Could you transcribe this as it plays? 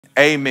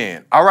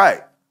Amen. All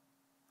right.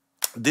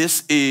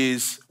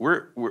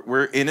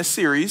 We're in a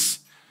series,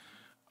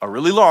 a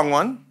really long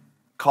one,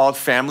 called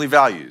Family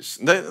Values.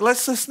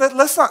 Let's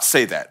not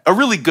say that. A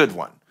really good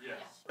one.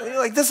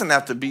 Like, doesn't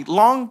have to be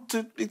long.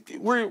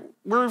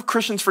 We're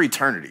Christians for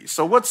eternity.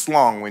 So what's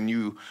long when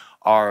you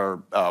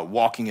are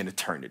walking in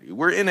eternity?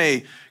 We're in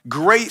a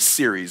great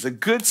series, a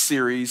good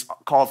series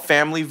called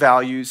Family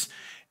Values.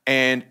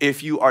 And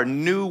if you are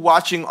new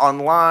watching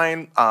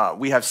online,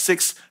 we have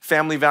 6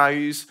 family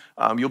values.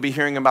 You'll be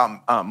hearing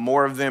about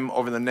more of them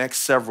over the next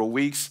several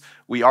weeks.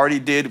 We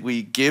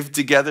give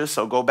together,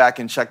 so go back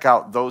and check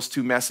out those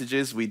 2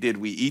 messages. We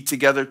eat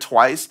together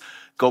twice.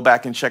 Go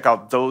back and check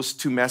out those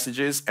 2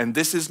 messages. And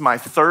this is my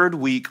 3rd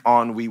week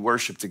on We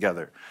Worship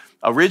Together.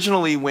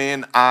 Originally,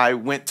 when I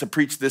went to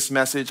preach this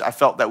message, I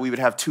felt that we would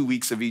have 2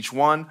 weeks of each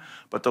one,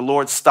 but the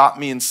Lord stopped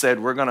me and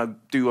said, we're gonna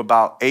do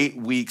about 8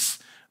 weeks,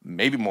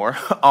 maybe more,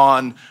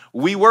 on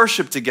We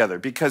Worship Together.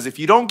 Because if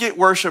you don't get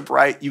worship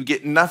right, you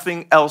get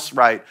nothing else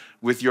right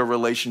with your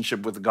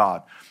relationship with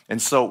God.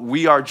 And so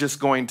we are just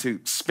going to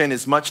spend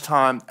as much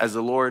time as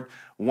the Lord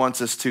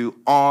wants us to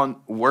on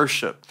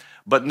worship.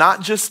 But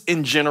not just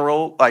in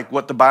general, like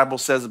what the Bible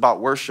says about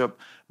worship,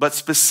 but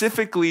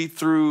specifically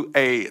through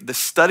the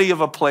study of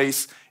a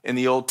place in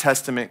the Old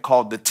Testament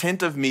called the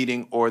tent of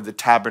meeting or the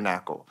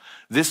tabernacle.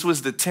 This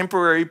was the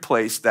temporary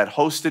place that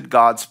hosted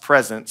God's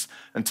presence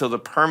until the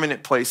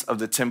permanent place of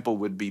the temple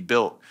would be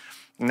built.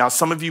 Now,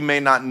 some of you may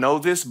not know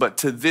this, but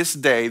to this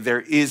day,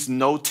 there is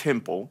no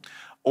temple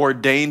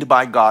ordained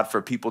by God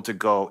for people to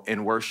go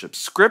and worship.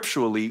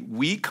 Scripturally,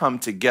 we come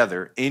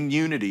together in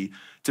unity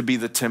to be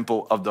the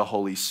temple of the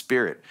Holy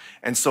Spirit.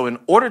 And so in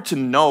order to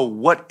know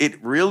what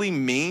it really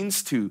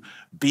means to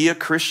be a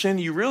Christian,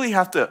 you really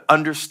have to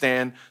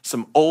understand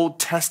some Old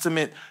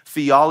Testament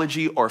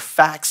theology or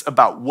facts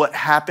about what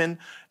happened.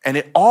 And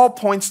it all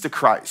points to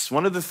Christ.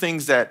 One of the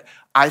things that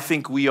I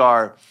think we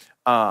are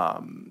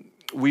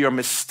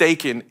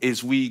mistaken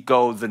is we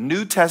go, the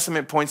New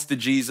Testament points to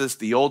Jesus,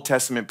 the Old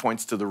Testament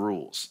points to the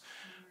rules.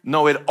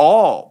 No, it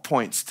all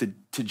points to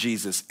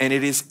Jesus. And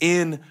it is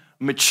in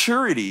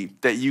maturity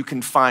that you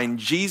can find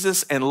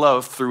Jesus and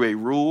love through a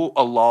rule,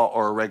 a law,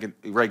 or a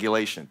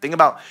regulation. Think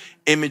about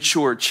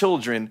immature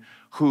children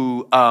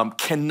who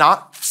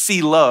cannot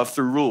see love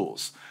through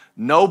rules.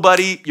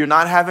 You're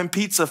not having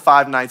pizza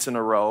 5 nights in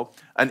a row.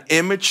 An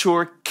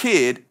immature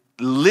kid,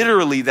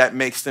 literally that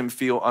makes them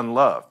feel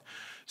unloved.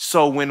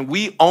 So when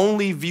we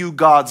only view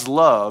God's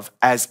love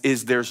as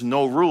there's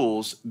no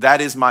rules,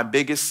 that is my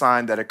biggest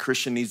sign that a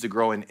Christian needs to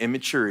grow in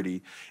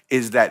immaturity,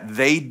 is that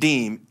they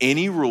deem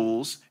any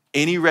rules,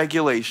 any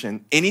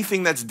regulation,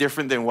 anything that's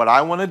different than what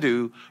I want to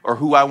do or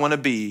who I want to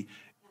be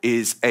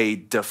is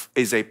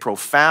a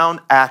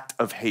profound act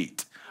of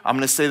hate. I'm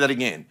going to say that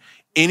again.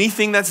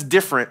 Anything that's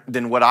different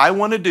than what I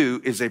want to do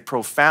is a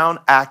profound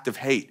act of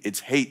hate. It's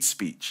hate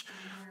speech.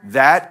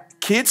 That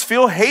kids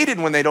feel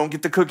hated when they don't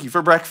get the cookie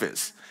for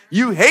breakfast.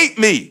 You hate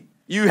me.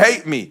 You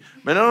hate me.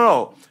 But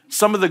no.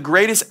 Some of the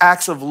greatest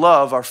acts of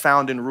love are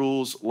found in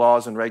rules,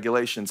 laws, and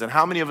regulations. And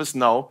how many of us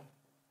know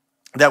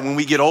that when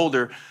we get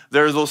older,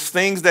 there are those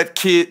things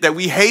that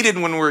we hated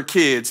when we were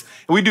kids,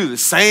 and we do the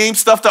same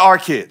stuff to our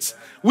kids.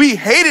 We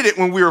hated it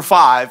when we were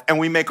 5, and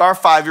we make our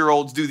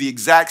 5-year-olds do the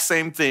exact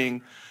same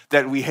thing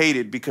that we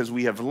hated because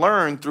we have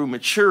learned through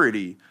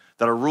maturity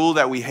that a rule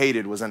that we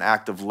hated was an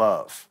act of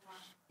love,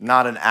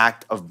 not an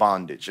act of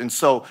bondage. And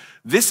so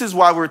this is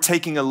why we're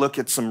taking a look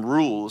at some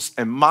rules.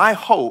 And my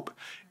hope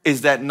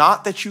is that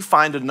not that you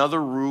find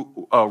another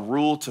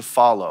rule to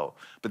follow,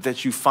 but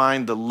that you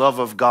find the love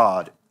of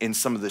God in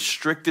some of the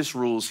strictest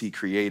rules he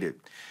created.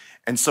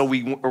 And so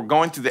we're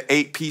going through the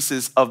 8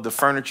 pieces of the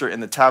furniture in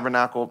the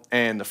tabernacle.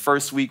 And the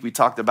first week we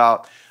talked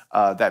about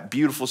that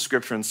beautiful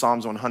scripture in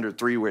Psalms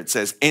 103 where it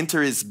says,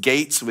 enter his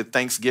gates with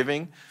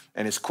thanksgiving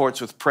and his courts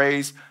with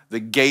praise. The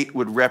gate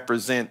would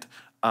represent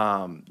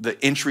the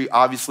entry,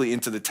 obviously,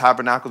 into the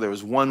tabernacle. There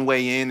was one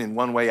way in and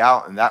one way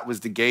out, and that was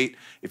the gate.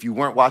 If you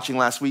weren't watching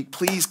last week,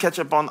 please catch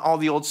up on all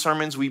the old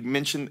sermons. We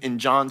mentioned in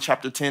John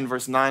chapter 10,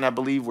 verse 9, I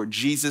believe, where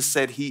Jesus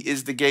said he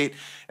is the gate,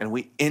 and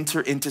we enter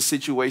into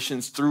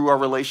situations through our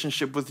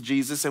relationship with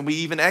Jesus, and we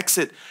even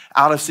exit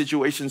out of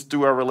situations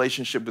through our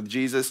relationship with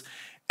Jesus.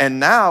 And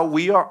now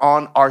we are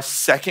on our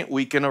 2nd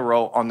week in a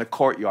row on the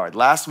courtyard.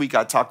 Last week,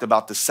 I talked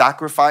about the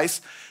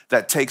sacrifice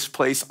that takes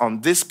place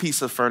on this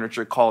piece of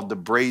furniture called the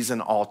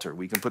brazen altar.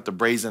 We can put the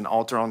brazen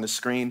altar on the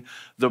screen,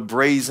 the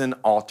brazen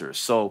altar.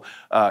 So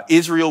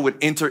Israel would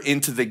enter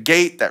into the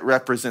gate that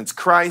represents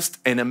Christ,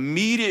 and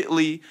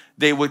immediately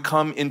they would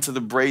come into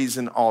the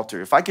brazen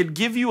altar. If I could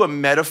give you a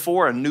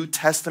metaphor, a New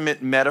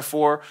Testament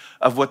metaphor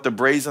of what the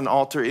brazen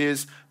altar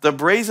is, the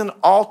brazen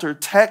altar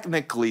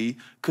technically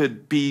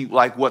could be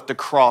like what the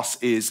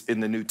cross is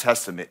in the New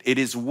Testament. It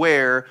is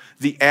where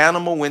the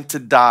animal went to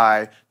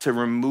die to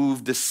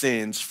remove the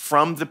sins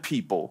from the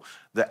people.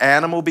 The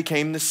animal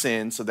became the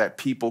sin so that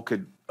people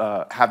could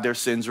have their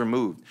sins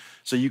removed.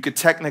 So you could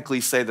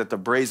technically say that the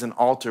brazen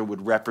altar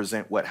would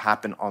represent what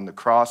happened on the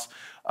cross.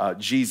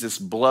 Jesus'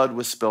 blood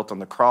was spilt on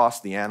the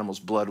cross. The animal's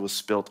blood was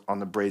spilt on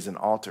the brazen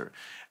altar.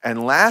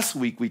 And last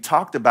week we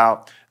talked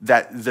about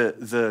that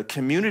the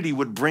community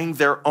would bring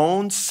their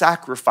own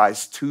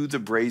sacrifice to the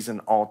brazen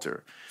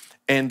altar,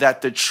 and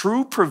that the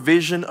true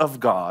provision of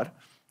God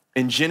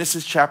in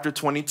Genesis chapter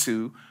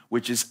 22,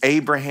 which is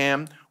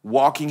Abraham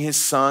walking his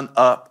son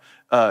up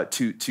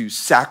to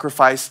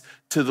sacrifice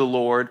to the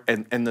Lord,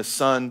 and the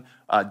son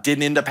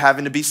didn't end up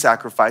having to be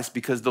sacrificed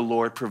because the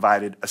Lord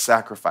provided a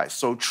sacrifice.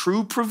 So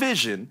true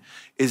provision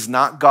is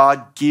not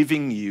God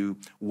giving you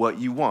what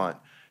you want.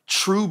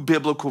 True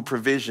biblical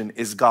provision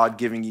is God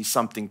giving you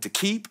something to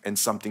keep and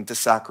something to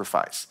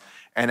sacrifice.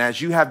 And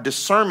as you have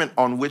discernment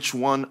on which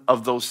one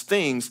of those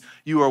things,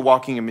 you are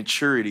walking in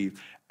maturity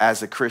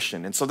as a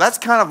Christian. And so that's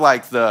kind of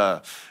like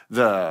the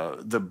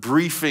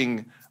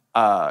briefing,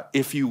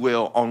 if you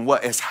will, on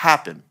what has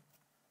happened.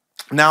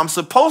 Now I'm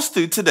supposed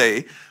to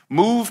today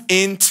move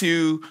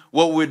into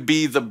what would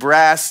be the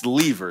brass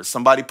lever.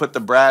 Somebody put the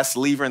brass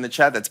lever in the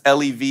chat. That's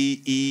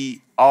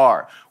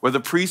Lever, where the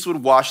priests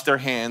would wash their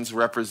hands,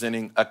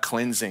 representing a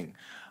cleansing.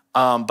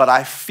 But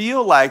I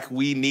feel like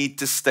we need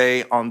to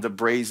stay on the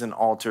brazen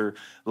altar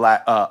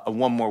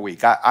one more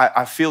week.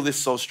 I feel this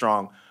so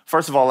strong.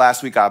 First of all,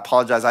 last week, I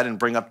apologize. I didn't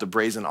bring up the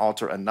brazen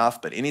altar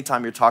enough. But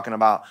anytime you're talking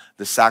about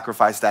the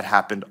sacrifice that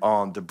happened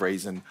on the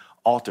brazen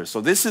altar. So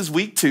this is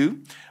week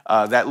 2.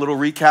 That little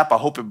recap, I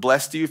hope it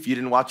blessed you. If you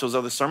didn't watch those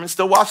other sermons,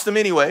 still watch them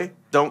anyway.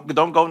 Don't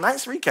go,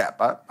 nice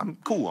recap. I'm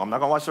cool. I'm not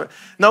going to watch them.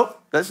 Nope,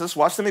 let's just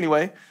watch them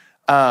anyway.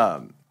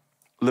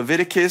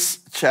 Leviticus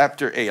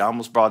chapter 8. I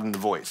almost brought in the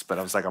voice, but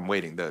I was like, I'm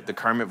waiting. The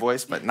Kermit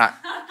voice, but not.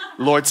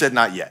 Lord said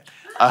not yet.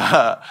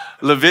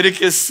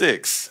 Leviticus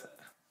 6.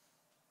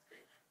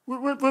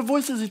 What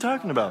voice is he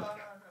talking about?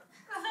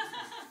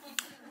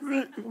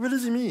 What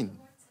does he mean?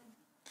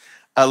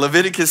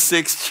 Leviticus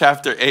 6,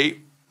 chapter 8.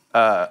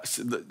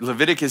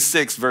 Leviticus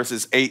 6,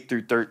 verses 8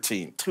 through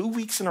 13. 2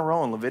 weeks in a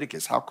row in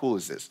Leviticus. How cool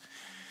is this?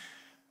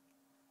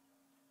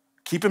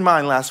 Keep in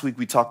mind, last week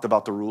we talked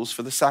about the rules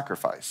for the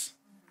sacrifice.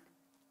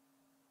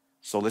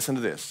 So listen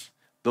to this.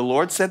 The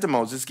Lord said to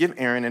Moses, give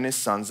Aaron and his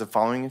sons the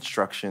following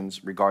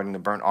instructions regarding the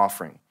burnt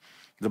offering.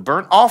 The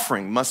burnt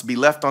offering must be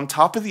left on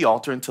top of the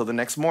altar until the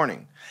next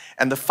morning,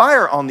 and the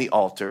fire on the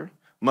altar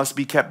must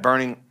be kept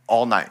burning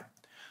all night.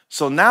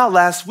 So now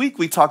last week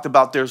we talked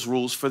about there's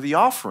rules for the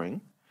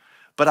offering,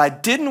 but I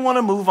didn't want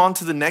to move on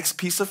to the next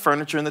piece of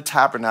furniture in the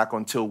tabernacle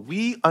until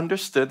we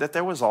understood that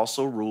there was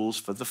also rules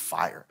for the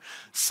fire.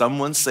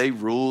 Someone say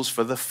rules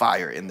for the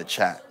fire in the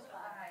chat.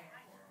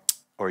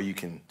 Or you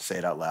can say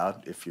it out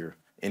loud if you're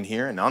in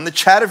here, and on the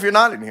chat if you're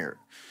not in here.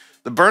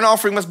 The burnt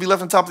offering must be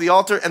left on top of the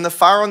altar, and the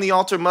fire on the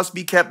altar must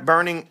be kept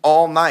burning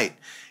all night.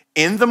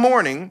 In the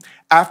morning,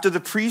 after the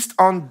priest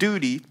on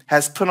duty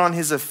has put on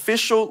his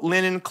official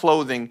linen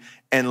clothing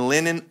and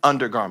linen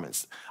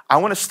undergarments. I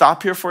want to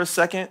stop here for a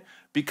second,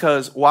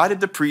 because why did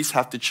the priest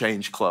have to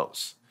change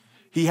clothes?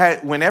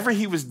 Whenever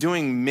he was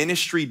doing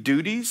ministry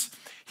duties,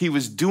 he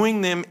was doing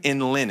them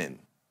in linen.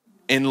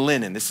 In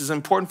linen. This is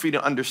important for you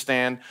to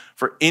understand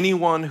for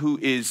anyone who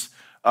is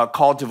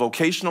called to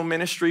vocational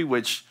ministry,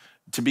 which,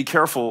 to be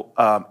careful,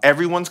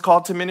 everyone's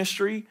called to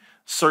ministry.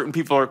 Certain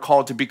people are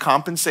called to be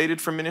compensated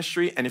for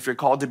ministry. And if you're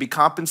called to be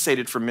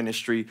compensated for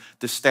ministry,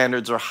 the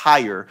standards are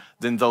higher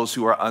than those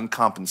who are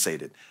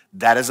uncompensated.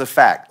 That is a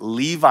fact.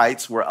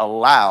 Levites were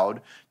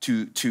allowed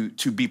to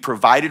be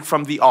provided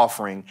from the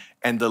offering,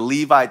 and the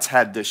Levites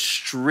had the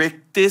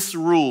strictest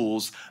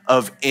rules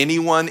of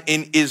anyone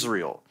in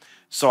Israel.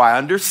 So I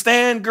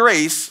understand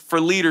grace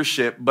for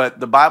leadership, but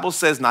the Bible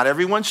says not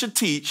everyone should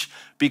teach,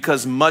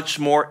 because much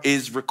more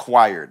is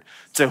required.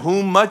 To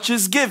whom much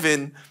is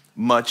given,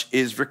 much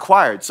is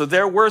required. So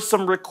there were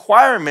some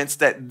requirements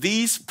that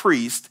these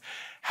priests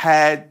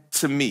had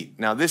to meet.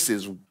 Now, this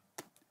is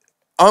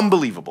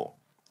unbelievable.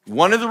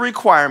 One of the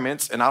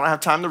requirements, and I don't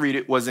have time to read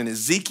it, was in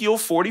Ezekiel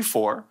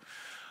 44.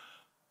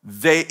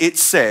 It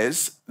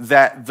says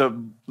that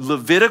the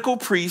Levitical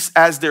priests,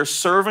 as they're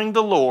serving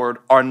the Lord,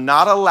 are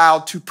not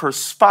allowed to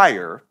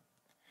perspire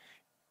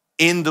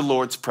in the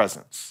Lord's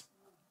presence.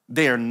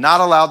 They are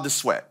not allowed to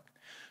sweat.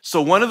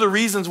 So one of the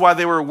reasons why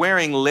they were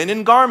wearing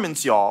linen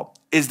garments, y'all,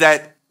 is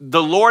that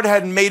the Lord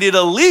had made it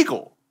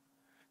illegal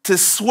to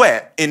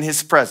sweat in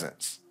his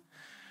presence.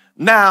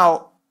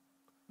 Now,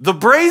 the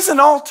brazen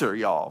altar,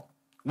 y'all,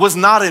 was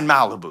not in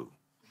Malibu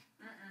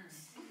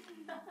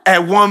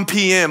at 1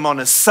 p.m. on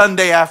a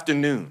Sunday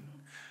afternoon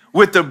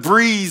with the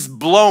breeze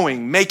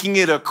blowing, making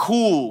it a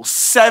cool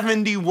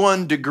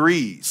 71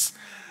 degrees.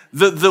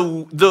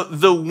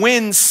 The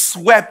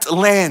wind-swept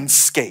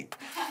landscape,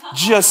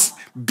 just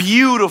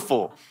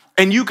beautiful.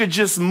 And you could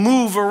just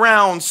move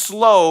around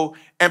slow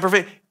and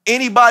perfect.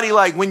 Anybody,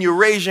 like when you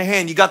raise your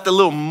hand, you got the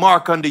little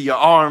mark under your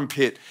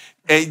armpit.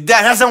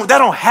 That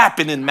don't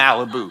happen in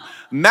Malibu.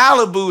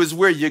 Malibu is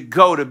where you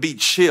go to be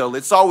chill.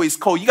 It's always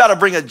cold. You got to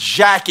bring a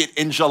jacket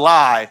in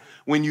July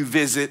when you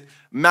visit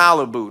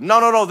Malibu.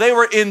 No. They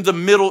were in the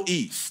Middle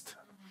East.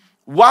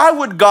 Why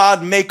would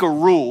God make a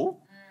rule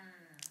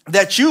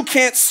that you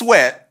can't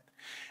sweat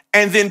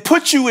and then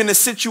put you in a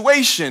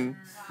situation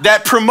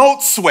that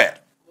promotes sweat?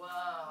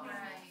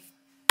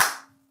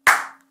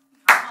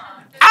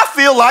 I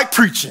feel like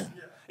preaching.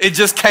 It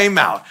just came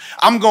out.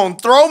 I'm going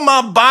to throw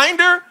my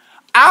binder.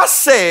 I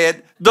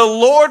said the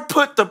Lord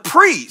put the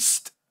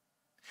priest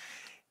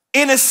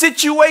in a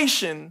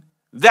situation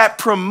that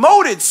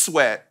promoted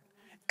sweat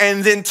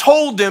and then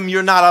told them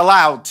you're not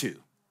allowed to.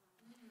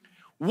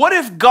 What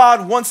if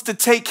God wants to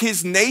take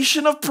his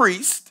nation of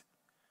priests,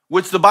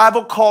 which the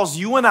Bible calls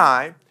you and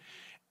I,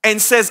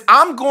 and says,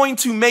 I'm going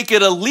to make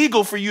it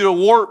illegal for you to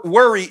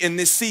worry in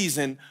this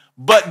season,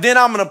 but then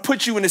I'm going to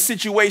put you in a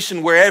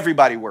situation where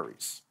everybody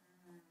worries.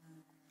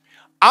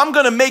 I'm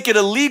going to make it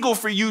illegal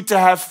for you to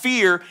have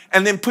fear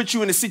and then put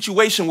you in a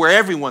situation where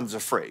everyone's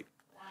afraid.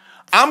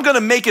 I'm going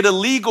to make it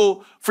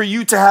illegal for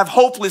you to have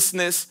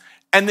hopelessness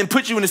and then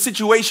put you in a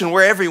situation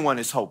where everyone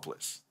is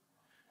hopeless.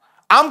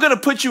 I'm going to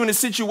put you in a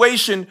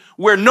situation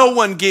where no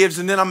one gives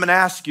and then I'm going to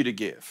ask you to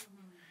give.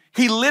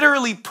 He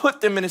literally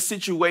put them in a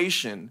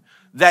situation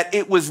that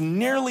it was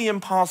nearly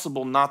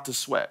impossible not to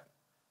sweat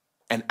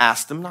and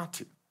asked them not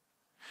to.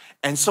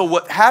 And so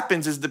what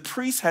happens is the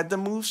priests had to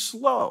move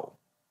slow.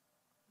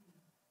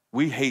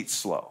 We hate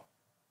slow.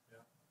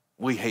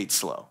 We hate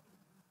slow.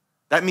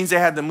 That means they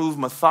had to move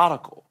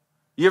methodical.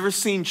 You ever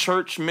seen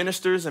church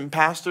ministers and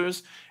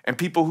pastors and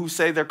people who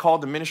say they're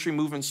called to ministry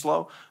moving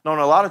slow? No, in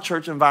a lot of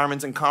church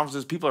environments and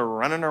conferences, people are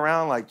running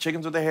around like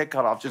chickens with their head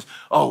cut off. Just,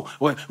 oh,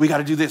 well, we got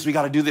to do this. We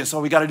got to do this. Oh,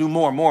 we got to do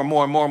more.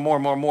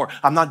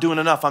 I'm not doing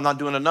enough. I'm not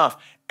doing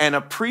enough. And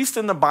a priest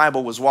in the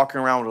Bible was walking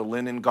around with a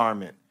linen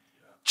garment,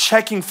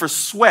 checking for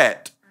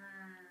sweat,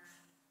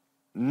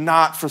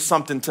 not for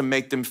something to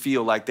make them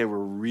feel like they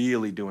were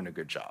really doing a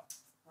good job.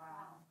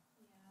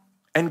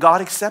 And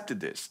God accepted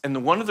this.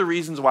 And one of the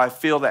reasons why I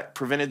feel that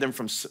prevented them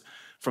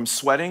from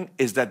sweating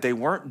is that they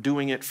weren't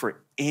doing it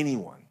for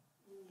anyone.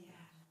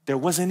 There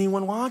was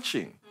anyone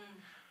watching.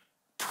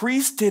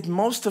 Priests did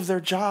most of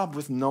their job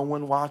with no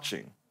one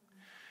watching.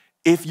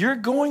 If you're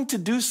going to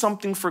do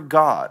something for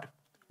God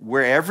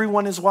where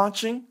everyone is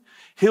watching,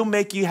 he'll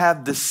make you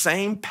have the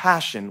same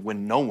passion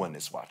when no one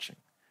is watching.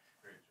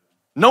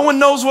 No one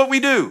knows what we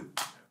do.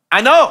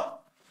 I know,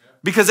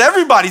 because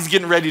everybody's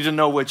getting ready to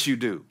know what you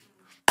do.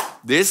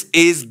 This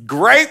is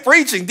great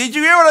preaching. Did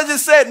you hear what I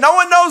just said? No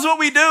one knows what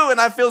we do,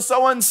 and I feel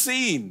so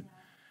unseen.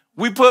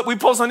 We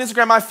post on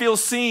Instagram, I feel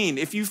seen.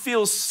 If you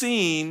feel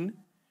seen,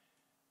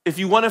 if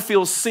you want to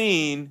feel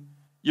seen,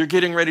 you're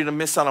getting ready to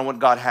miss out on what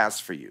God has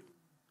for you.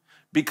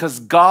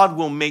 Because God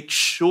will make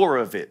sure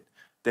of it,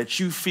 that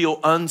you feel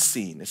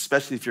unseen,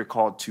 especially if you're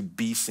called to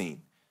be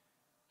seen.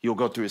 You'll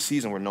go through a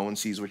season where no one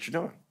sees what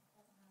you're doing.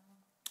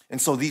 And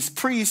so these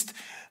priests,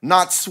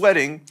 not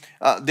sweating,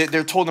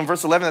 they're told in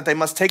verse 11 that they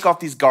must take off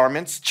these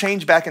garments,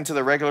 change back into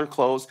their regular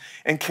clothes,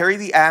 and carry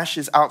the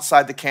ashes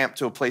outside the camp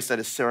to a place that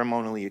is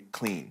ceremonially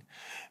clean.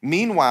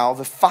 Meanwhile,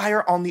 the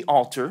fire on the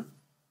altar,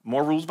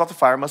 more rules about the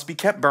fire, must be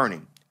kept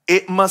burning.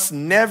 It must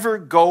never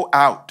go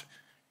out.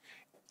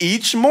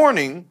 Each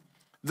morning,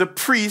 the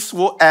priest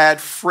will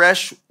add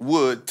fresh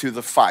wood to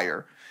the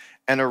fire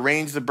and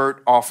arrange the burnt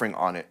offering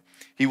on it.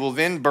 He will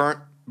then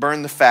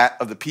burn the fat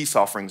of the peace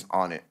offerings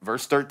on it.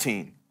 Verse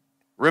 13.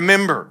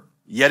 Remember,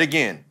 yet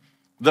again,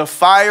 the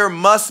fire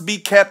must be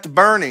kept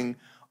burning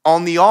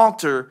on the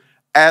altar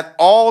at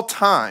all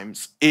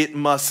times. It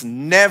must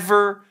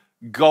never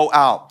go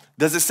out.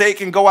 Does it say it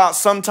can go out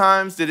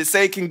sometimes? Did it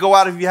say it can go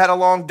out if you had a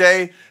long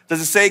day?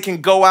 Does it say it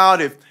can go out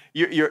if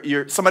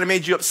somebody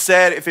made you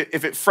upset, if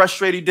it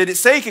frustrated you? Did it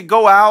say it could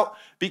go out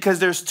because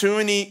there's too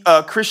many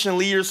Christian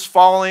leaders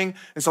falling,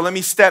 and so let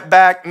me step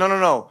back?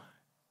 No.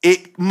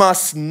 It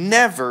must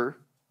never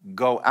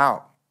go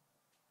out.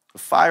 The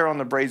fire on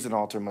the brazen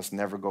altar must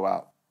never go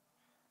out.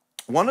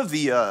 One of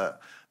the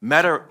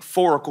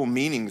metaphorical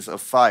meanings of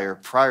fire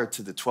prior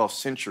to the 12th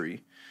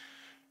century,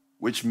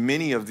 which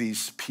many of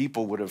these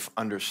people would have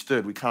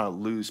understood, we kind of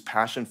lose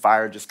passion.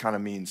 Fire just kind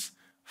of means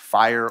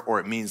fire,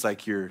 or it means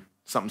like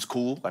something's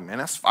cool. Like, man,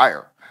 that's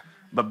fire.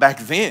 But back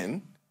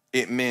then,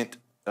 it meant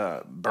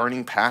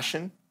burning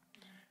passion.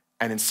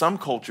 And in some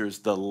cultures,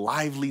 the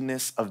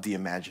liveliness of the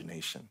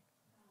imagination.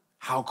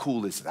 How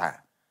cool is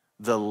that?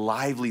 The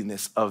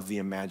liveliness of the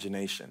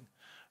imagination.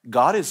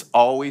 God is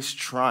always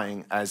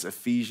trying, as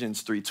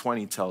Ephesians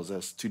 3:20 tells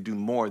us, to do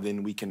more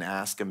than we can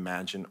ask,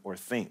 imagine, or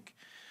think.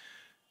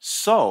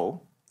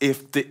 So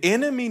if the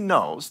enemy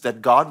knows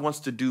that God wants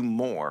to do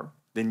more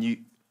than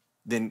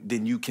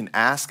you can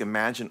ask,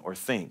 imagine, or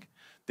think,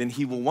 then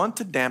he will want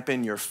to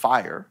dampen your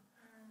fire,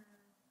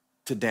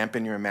 to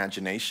dampen your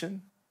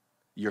imagination,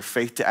 your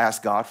faith to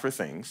ask God for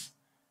things,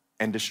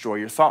 and destroy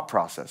your thought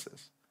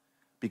processes.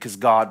 Because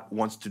God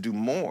wants to do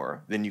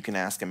more than you can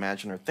ask,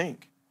 imagine, or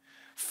think.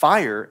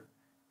 Fire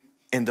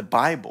in the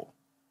Bible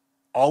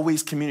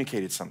always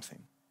communicated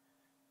something.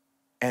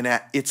 And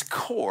at its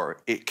core,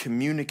 it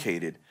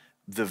communicated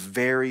the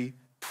very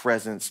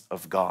presence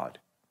of God.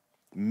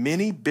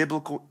 Many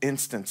biblical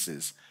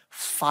instances,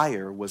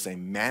 fire was a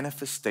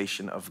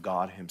manifestation of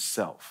God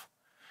himself.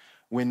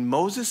 When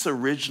Moses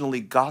originally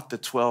got the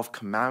 12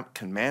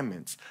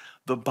 commandments,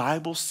 the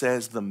Bible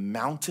says the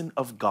mountain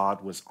of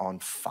God was on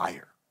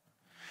fire.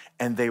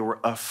 And they were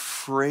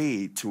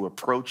afraid to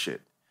approach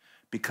it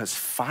because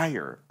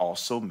fire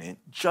also meant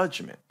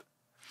judgment.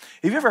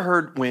 Have you ever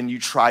heard when you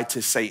try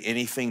to say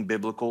anything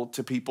biblical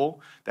to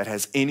people that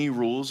has any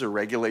rules or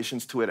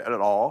regulations to it at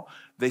all,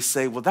 they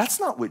say, well, that's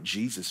not what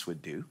Jesus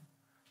would do.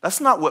 That's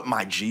not what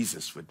my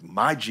Jesus would do.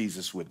 My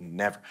Jesus would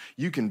never.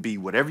 You can be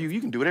whatever you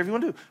can do whatever you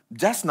want to do.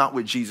 That's not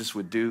what Jesus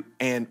would do.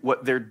 And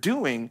what they're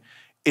doing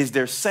is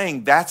they're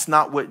saying that's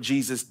not what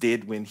Jesus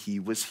did when he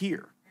was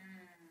here,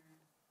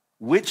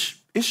 which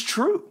is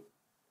true.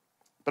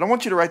 But I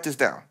want you to write this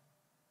down.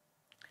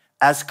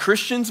 As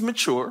Christians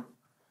mature,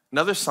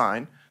 another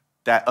sign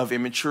that of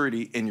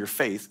immaturity in your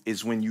faith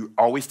is when you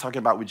always talking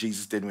about what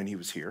Jesus did when he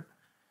was here.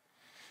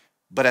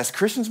 But as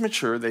Christians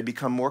mature, they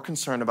become more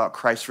concerned about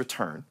Christ's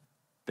return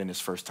than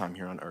his first time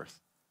here on earth.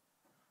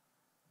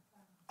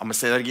 I'm going to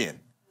say that again.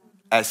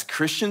 As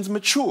Christians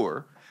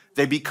mature,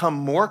 they become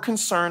more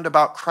concerned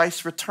about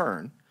Christ's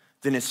return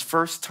than his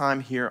first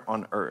time here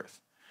on earth.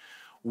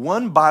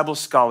 One Bible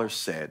scholar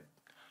said,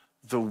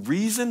 the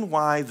reason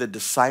why the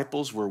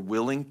disciples were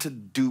willing to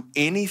do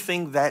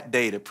anything that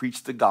day to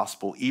preach the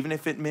gospel, even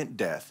if it meant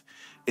death,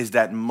 is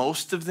that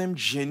most of them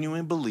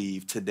genuinely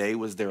believed today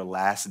was their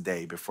last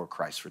day before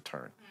Christ's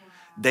return.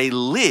 They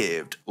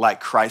lived like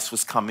Christ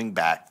was coming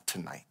back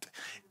tonight.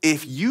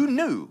 If you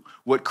knew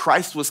what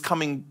Christ was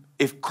coming,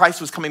 if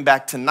Christ was coming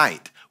back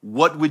tonight,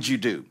 what would you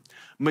do?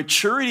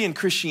 Maturity in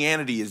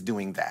Christianity is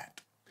doing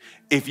that.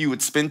 If you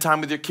would spend time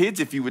with your kids,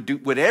 if you would do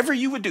whatever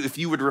you would do, if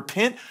you would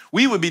repent,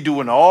 we would be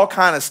doing all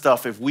kind of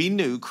stuff if we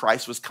knew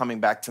Christ was coming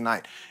back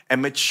tonight.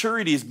 And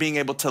maturity is being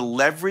able to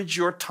leverage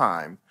your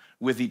time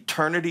with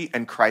eternity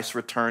and Christ's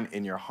return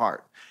in your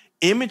heart.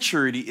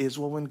 Immaturity is,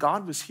 well, when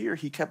God was here,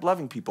 he kept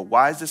loving people.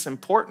 Why is this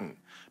important?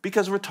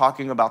 Because we're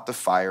talking about the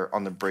fire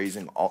on the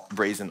brazen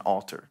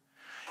altar.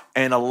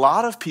 And a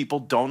lot of people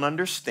don't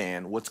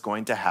understand what's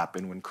going to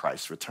happen when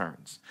Christ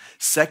returns.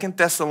 2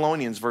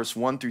 Thessalonians verse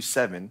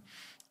 1-7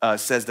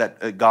 says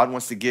that God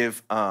wants to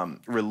give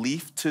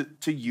relief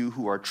to you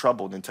who are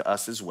troubled and to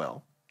us as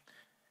well.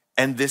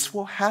 And this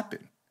will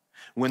happen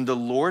when the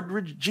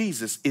Lord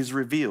Jesus is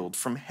revealed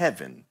from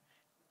heaven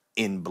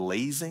in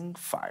blazing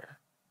fire.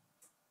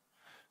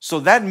 So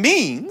that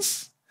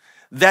means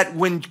that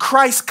when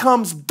Christ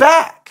comes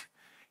back,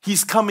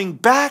 he's coming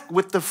back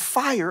with the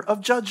fire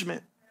of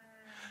judgment.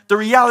 The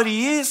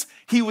reality is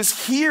he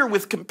was here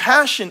with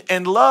compassion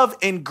and love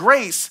and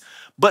grace,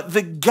 but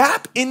the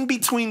gap in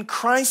between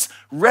Christ's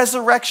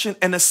resurrection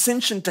and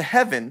ascension to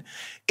heaven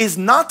is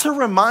not to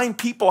remind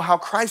people how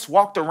Christ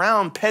walked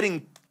around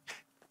petting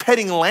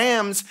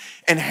lambs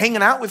and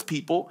hanging out with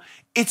people.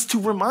 It's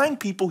to remind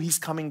people he's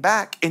coming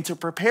back and to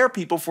prepare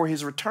people for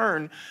his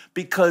return,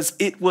 because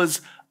it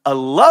was a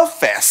love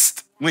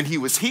fest when he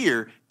was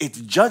here.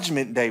 It's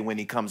judgment day when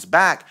he comes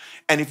back.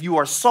 And if you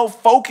are so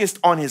focused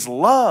on his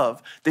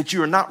love that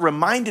you are not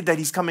reminded that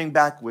he's coming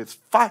back with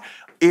fire,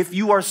 if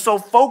you are so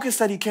focused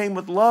that he came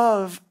with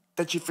love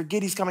that you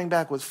forget he's coming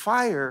back with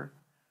fire,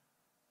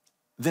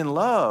 then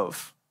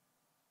love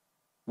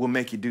will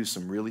make you do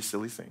some really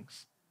silly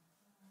things.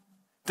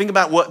 Think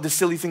about what the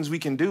silly things we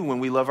can do when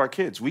we love our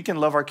kids. We can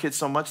love our kids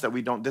so much that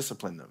we don't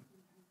discipline them.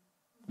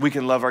 We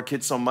can love our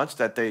kids so much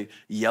that they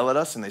yell at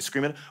us and they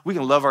scream at us. We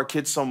can love our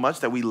kids so much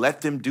that we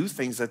let them do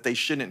things that they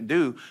shouldn't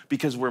do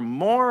because we're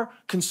more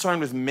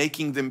concerned with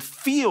making them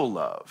feel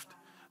loved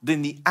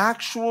than the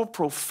actual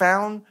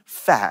profound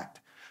fact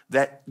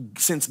that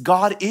since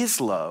God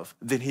is love,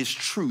 then his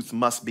truth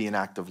must be an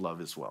act of love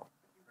as well.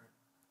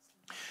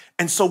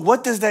 And so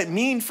what does that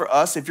mean for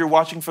us if you're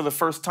watching for the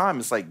first time?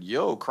 It's like,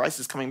 yo, Christ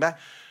is coming back.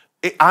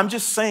 I'm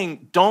just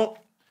saying,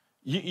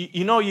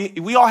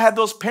 we all had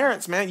those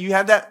parents, man. You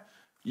had that.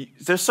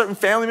 There's certain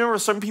family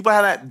members, certain people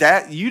had that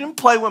dad. You didn't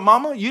play with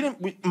mama.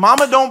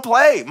 Mama don't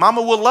play.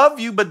 Mama will love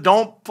you, but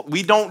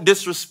we don't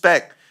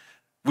disrespect.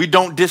 We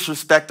don't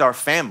disrespect our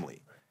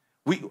family.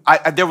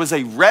 There was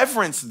a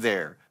reverence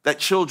there that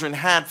children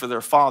had for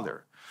their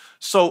father.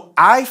 So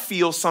I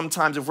feel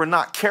sometimes if we're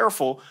not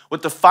careful,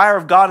 what the fire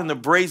of God and the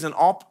brazen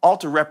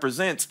altar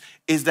represents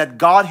is that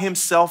God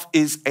himself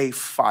is a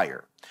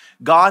fire.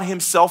 God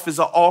himself is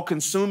an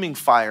all-consuming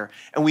fire,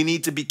 and we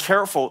need to be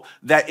careful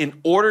that in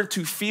order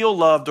to feel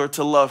loved or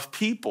to love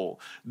people,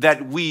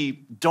 that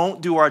we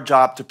don't do our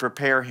job to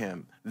prepare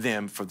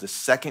them for the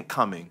second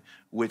coming,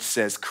 which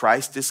says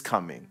Christ is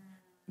coming,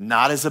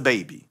 not as a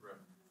baby,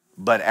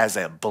 but as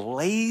a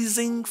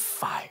blazing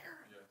fire.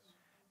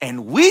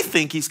 And we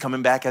think he's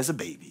coming back as a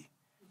baby.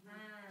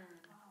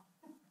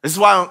 This is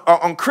why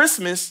on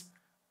Christmas,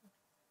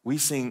 we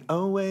sing,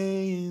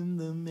 away in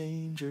the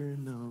manger,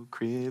 no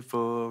crib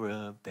for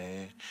a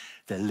bed.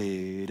 The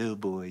little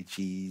boy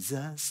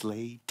Jesus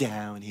laid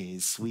down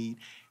his sweet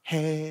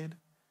head.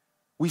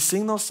 We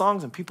sing those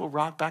songs and people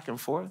rock back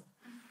and forth.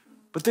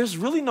 But there's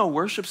really no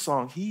worship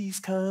song. He's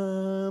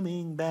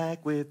coming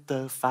back with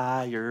the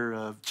fire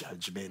of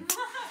judgment.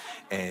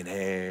 And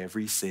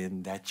every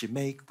sin that you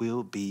make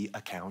will be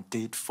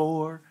accounted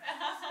for.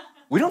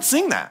 We don't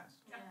sing that.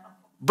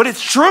 But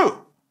it's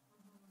true.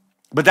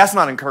 But that's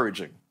not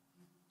encouraging.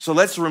 So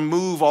let's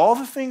remove all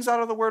the things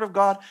out of the word of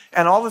God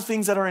and all the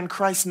things that are in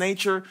Christ's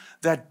nature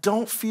that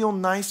don't feel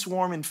nice,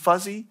 warm, and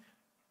fuzzy.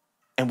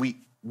 And we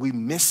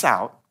miss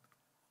out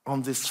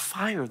on this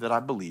fire that I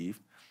believe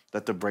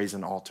that the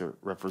brazen altar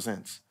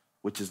represents,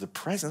 which is the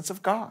presence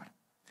of God.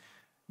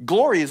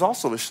 Glory is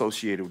also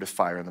associated with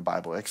fire in the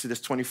Bible.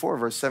 Exodus 24,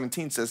 verse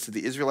 17 says, to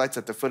the Israelites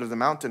at the foot of the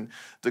mountain,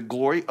 the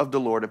glory of the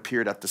Lord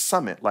appeared at the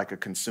summit like a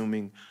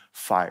consuming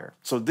fire.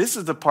 So this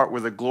is the part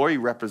where the glory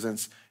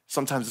represents,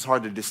 sometimes it's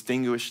hard to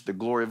distinguish the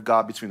glory of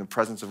God between the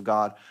presence of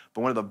God.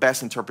 But one of the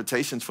best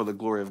interpretations for the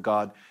glory of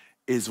God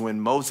is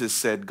when Moses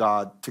said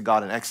to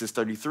God in Exodus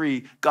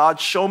 33, God,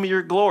 show me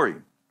your glory.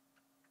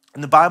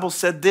 And the Bible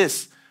said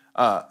this,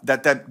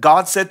 that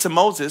God said to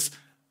Moses,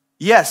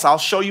 yes, I'll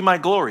show you my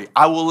glory.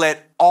 I will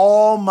let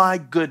all my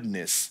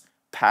goodness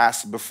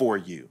pass before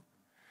you.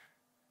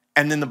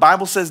 And then the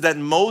Bible says that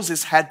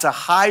Moses had to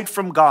hide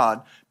from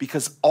God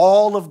because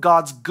all of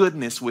God's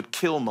goodness would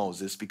kill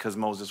Moses because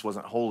Moses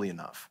wasn't holy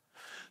enough.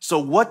 So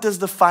what does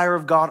the fire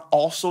of God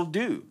also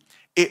do?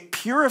 It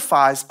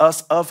purifies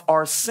us of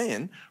our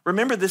sin.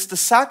 Remember this, the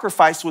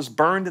sacrifice was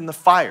burned in the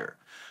fire.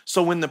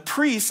 So when the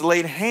priest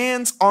laid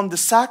hands on the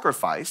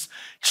sacrifice,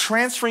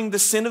 transferring the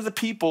sin of the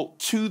people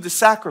to the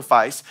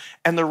sacrifice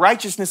and the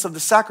righteousness of the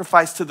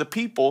sacrifice to the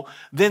people,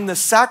 then the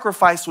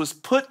sacrifice was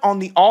put on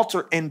the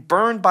altar and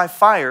burned by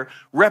fire,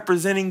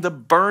 representing the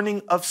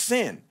burning of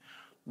sin.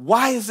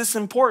 Why is this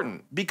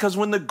important? Because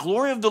when the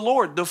glory of the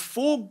Lord, the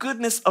full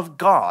goodness of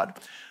God,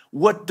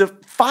 what the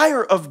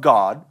fire of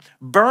God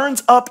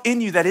burns up in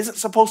you that isn't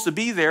supposed to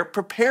be there,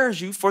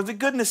 prepares you for the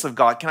goodness of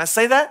God. Can I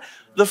say that?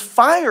 The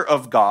fire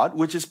of God,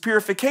 which is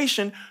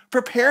purification,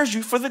 prepares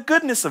you for the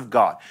goodness of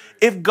God.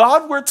 If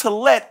God were to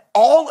let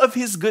all of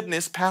his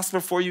goodness pass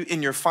before you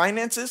in your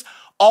finances,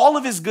 all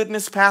of his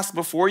goodness pass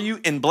before you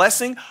in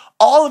blessing,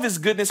 all of his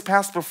goodness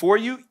pass before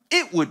you,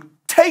 it would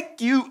take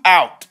you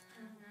out.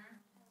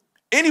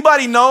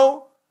 Anybody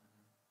know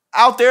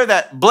out there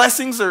that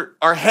blessings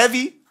are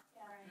heavy?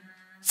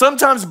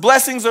 Sometimes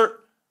blessings are,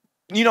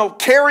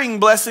 carrying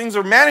blessings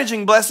or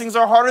managing blessings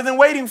are harder than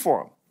waiting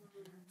for them.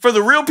 For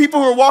the real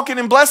people who are walking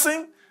in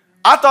blessing,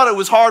 I thought it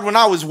was hard when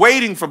I was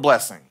waiting for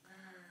blessing.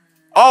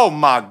 Oh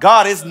my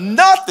God, it's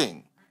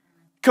nothing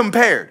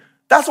compared.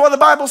 That's why the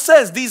Bible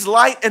says these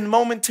light and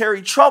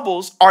momentary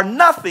troubles are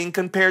nothing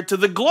compared to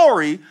the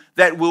glory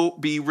that will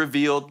be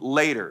revealed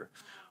later.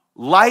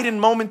 Light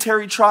and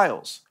momentary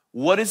trials.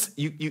 What is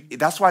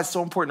that's why it's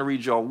so important to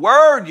read your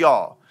word,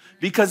 y'all.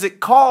 Because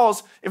it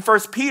calls in 1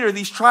 Peter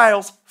these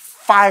trials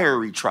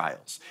fiery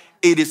trials.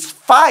 It is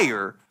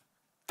fire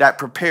that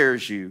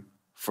prepares you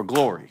for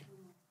glory.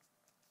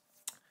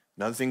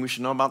 Another thing we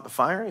should know about the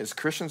fire is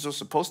Christians are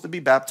supposed to be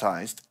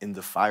baptized in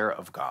the fire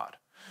of God.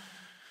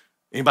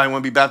 Anybody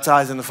want to be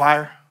baptized in the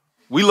fire?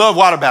 We love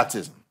water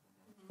baptism.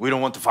 We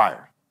don't want the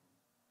fire.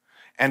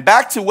 And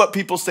back to what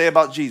people say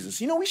about Jesus.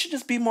 We should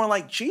just be more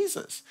like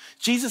Jesus.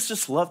 Jesus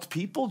just loved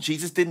people.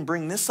 Jesus didn't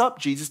bring this up.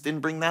 Jesus didn't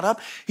bring that up.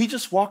 He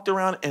just walked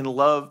around and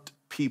loved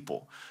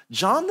people.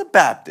 John the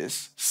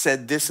Baptist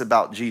said this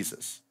about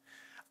Jesus.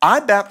 I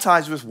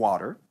baptize with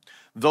water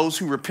those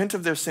who repent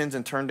of their sins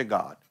and turn to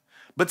God.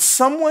 But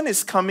someone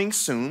is coming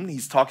soon,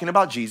 he's talking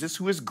about Jesus,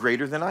 who is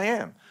greater than I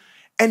am.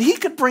 And he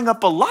could bring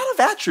up a lot of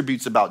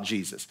attributes about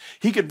Jesus.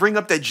 He could bring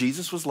up that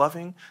Jesus was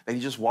loving, that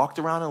he just walked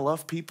around and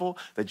loved people,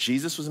 that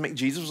Jesus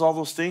was all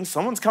those things.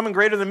 Someone's coming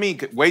greater than me.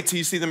 Wait till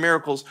you see the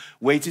miracles.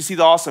 Wait till you see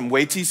the awesome.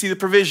 Wait till you see the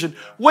provision.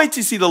 Wait till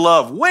you see the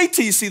love. Wait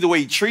till you see the way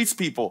he treats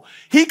people.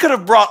 He could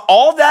have brought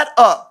all that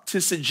up to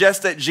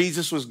suggest that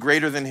Jesus was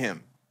greater than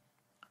him.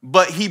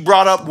 But he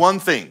brought up one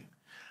thing.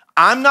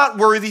 I'm not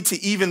worthy to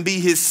even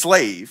be his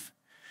slave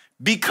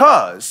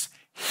because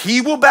he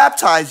will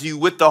baptize you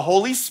with the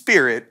Holy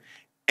Spirit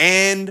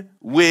and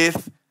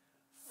with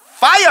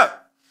fire.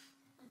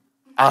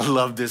 I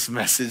love this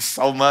message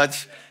so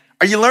much.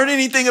 Are you learning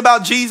anything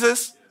about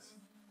Jesus?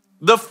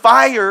 The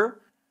fire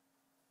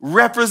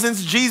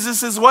represents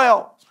Jesus as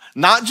well.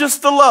 Not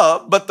just the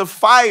love, but the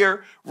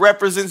fire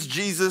represents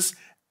Jesus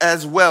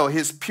as well.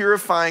 His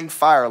purifying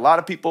fire. A lot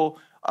of people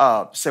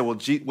say, well,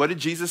 what did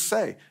Jesus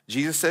say?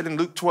 Jesus said in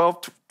Luke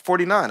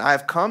 12:49, I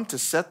have come to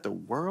set the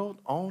world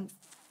on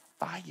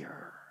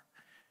fire.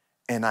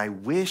 And I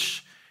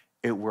wish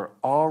it were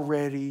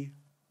already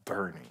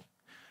burning.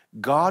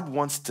 God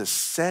wants to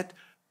set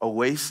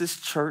Oasis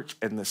Church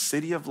and the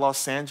city of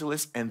Los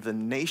Angeles and the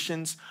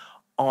nations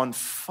on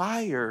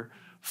fire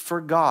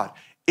for God.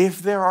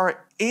 If there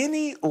are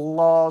any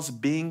laws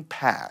being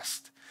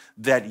passed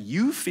that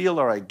you feel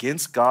are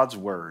against God's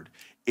word,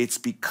 it's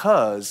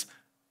because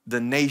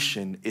the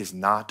nation is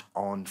not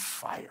on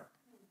fire.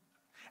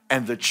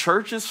 And the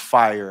church's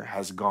fire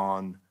has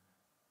gone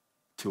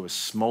to a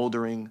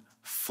smoldering,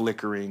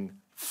 flickering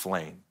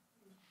flame.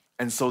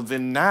 And so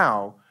then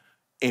now,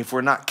 if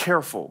we're not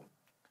careful,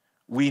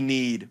 we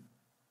need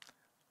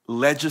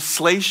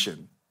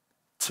legislation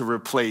to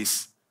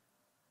replace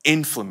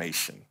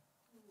inflammation.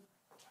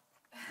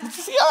 You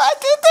see how I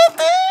did that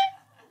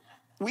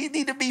there? We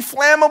need to be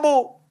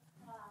flammable.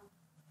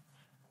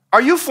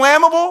 Are you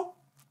flammable?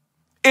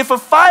 If a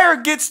fire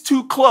gets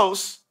too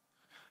close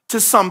to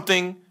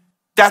something,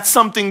 that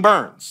something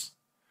burns.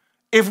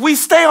 If we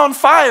stay on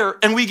fire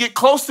and we get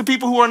close to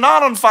people who are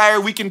not on fire,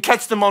 we can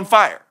catch them on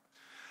fire.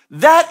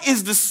 That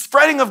is the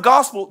spreading of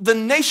gospel, the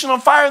nation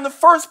on fire in the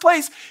first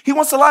place. He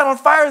wants to light on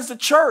fire as the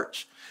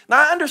church.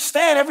 Now, I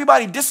understand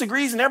everybody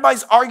disagrees and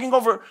everybody's arguing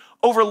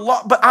over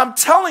law, but I'm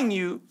telling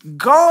you,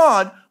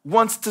 God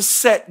wants to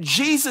set,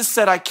 Jesus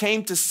said, I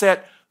came to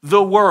set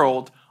the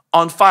world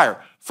on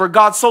fire. For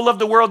God so loved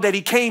the world that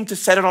he came to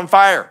set it on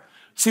fire.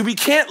 See, we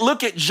can't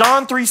look at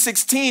John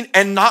 3:16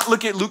 and not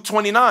look at Luke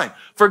 29.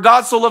 For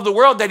God so loved the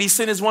world that he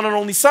sent his one and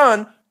only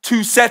son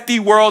to set the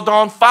world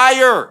on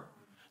fire.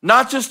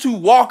 Not just to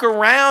walk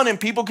around and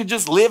people could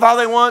just live how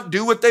they want,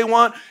 do what they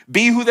want,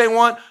 be who they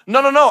want.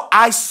 No.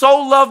 I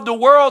so love the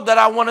world that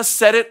I want to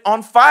set it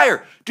on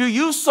fire. Do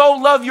you so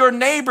love your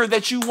neighbor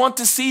that you want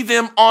to see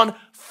them on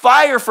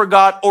fire for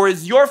God? Or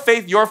is your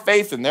faith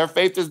and their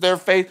faith is their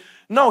faith?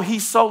 No, he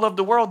so loved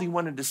the world, he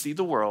wanted to see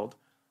the world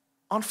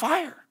on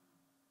fire.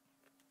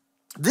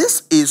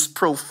 This is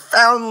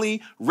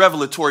profoundly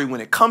revelatory when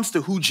it comes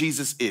to who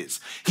Jesus is.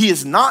 He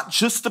is not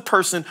just the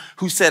person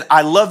who said,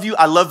 I love you,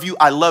 I love you,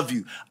 I love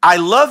you. I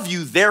love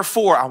you,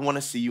 therefore I want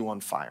to see you on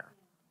fire.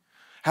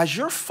 Has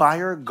your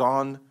fire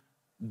gone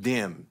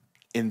dim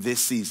in this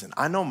season?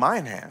 I know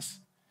mine has.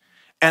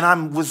 And I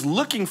was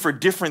looking for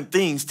different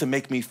things to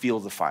make me feel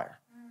the fire.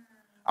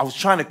 I was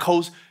trying to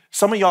cozy.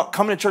 Some of y'all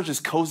coming to church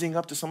is cozying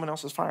up to someone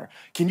else's fire.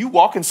 Can you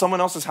walk in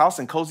someone else's house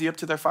and cozy up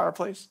to their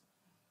fireplace?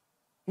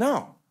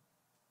 No.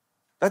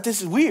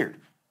 This is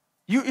weird.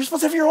 You're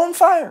supposed to have your own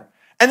fire.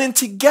 And then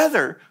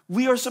together,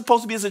 we are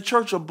supposed to be as a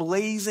church a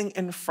blazing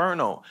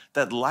inferno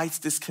that lights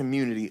this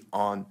community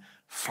on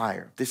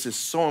fire. This is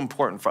so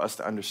important for us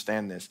to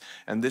understand this.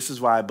 And this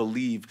is why I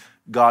believe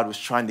God was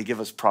trying to give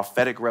us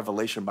prophetic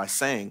revelation by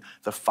saying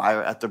the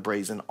fire at the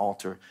brazen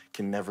altar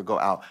can never go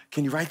out.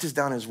 Can you write this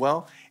down as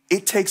well?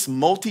 It takes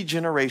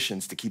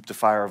multi-generations to keep the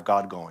fire of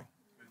God going.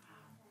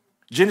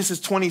 Genesis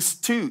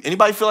 22.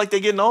 Anybody feel like they're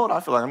getting old? I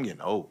feel like I'm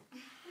getting old.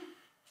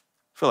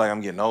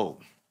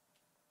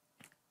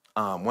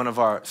 One of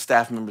our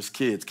staff members'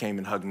 kids came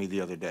and hugged me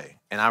the other day.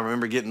 And I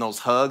remember getting those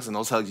hugs, and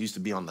those hugs used to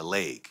be on the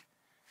leg.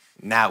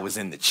 Now it was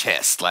in the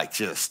chest,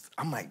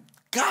 I'm like,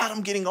 God,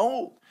 I'm getting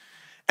old.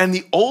 And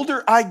the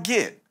older I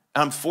get,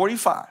 I'm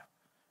 45,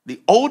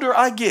 the older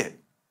I get,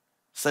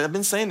 so I've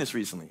been saying this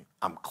recently,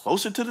 I'm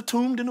closer to the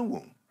tomb than the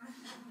womb.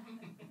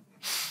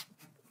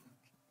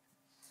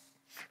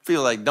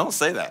 Feel like, don't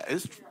say that.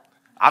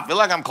 I feel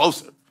like I'm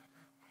closer.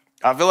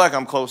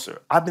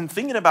 I've been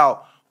thinking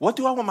about, what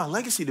do I want my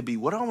legacy to be?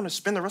 What do I want to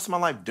spend the rest of my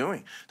life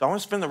doing? Do I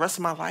want to spend the rest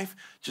of my life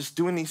just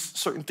doing these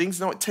certain things?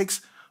 No, it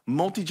takes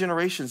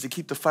multi-generations to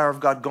keep the fire of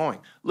God going.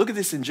 Look at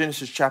this in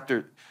Genesis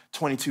chapter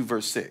 22,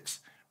 verse 6,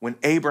 when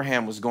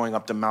Abraham was going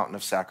up the mountain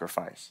of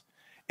sacrifice.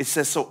 It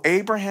says, so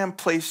Abraham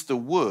placed the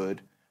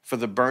wood for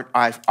the burnt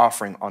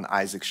offering on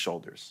Isaac's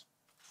shoulders.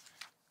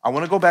 I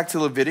want to go back to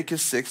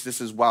Leviticus 6. This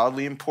is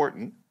wildly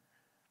important.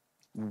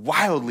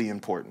 Wildly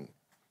important.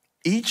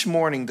 Each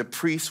morning, the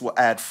priest will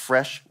add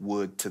fresh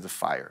wood to the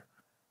fire.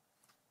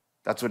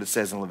 That's what it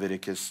says in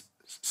Leviticus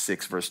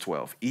 6, verse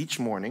 12. Each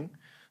morning,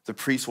 the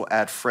priest will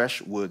add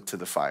fresh wood to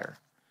the fire.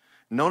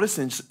 Notice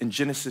in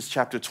Genesis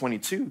chapter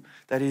 22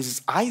 that it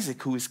is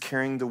Isaac who is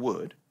carrying the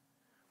wood,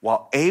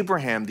 while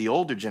Abraham, the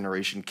older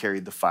generation,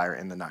 carried the fire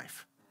and the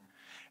knife.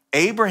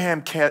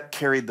 Abraham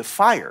carried the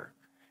fire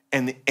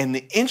and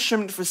the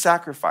instrument for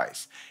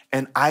sacrifice,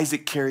 and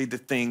Isaac carried the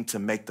thing to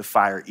make the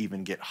fire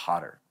even get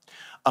hotter.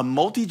 A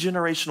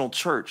multi-generational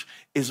church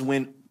is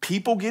when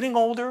people getting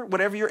older,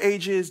 whatever your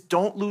age is,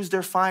 don't lose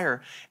their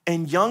fire,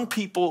 and young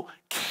people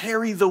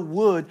carry the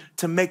wood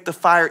to make the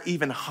fire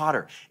even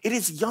hotter. It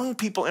is young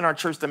people in our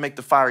church that make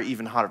the fire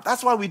even hotter.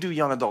 That's why we do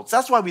young adults.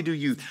 That's why we do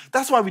youth.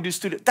 That's why we do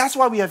student. That's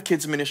why we have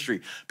kids ministry,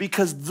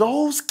 because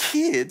those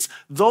kids,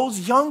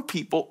 those young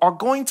people are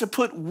going to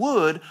put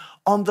wood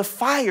on the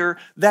fire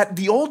that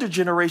the older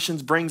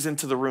generations brings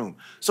into the room.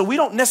 So we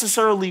don't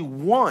necessarily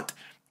want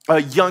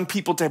young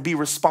people to be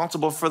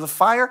responsible for the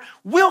fire.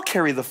 We'll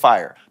carry the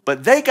fire,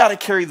 but they got to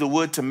carry the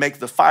wood to make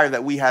the fire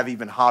that we have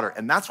even hotter.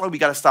 And that's why we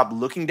got to stop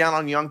looking down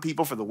on young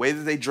people for the way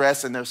that they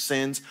dress and their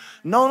sins.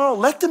 No,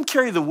 let them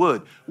carry the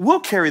wood.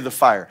 We'll carry the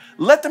fire.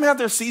 Let them have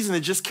their season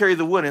to just carry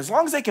the wood. And as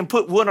long as they can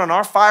put wood on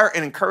our fire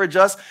and encourage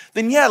us,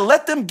 then yeah,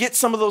 let them get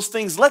some of those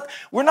things.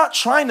 We're not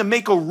trying to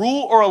make a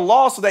rule or a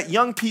law so that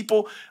young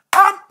people,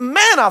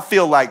 I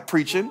feel like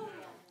preaching.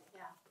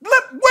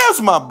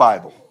 Where's my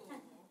Bible?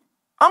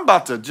 I'm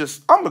going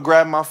to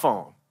grab my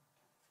phone.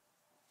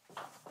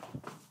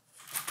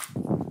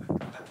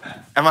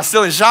 Am I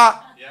still in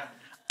shock? Yeah.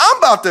 I'm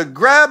about to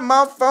grab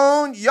my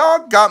phone.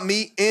 Y'all got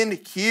me in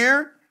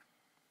here.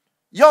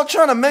 Y'all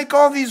trying to make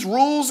all these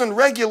rules and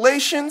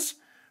regulations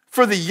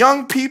for the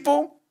young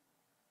people,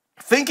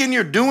 thinking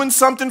you're doing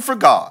something for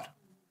God.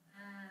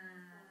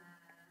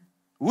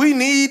 We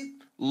need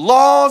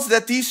laws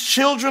that these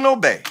children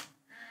obey.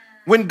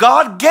 When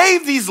God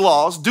gave these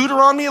laws,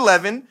 Deuteronomy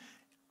 11,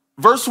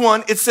 Verse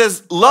 1, it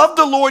says, love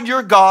the Lord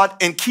your God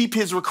and keep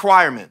his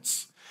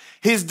requirements,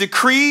 his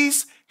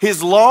decrees,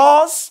 his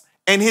laws,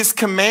 and his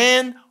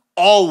command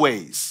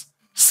always.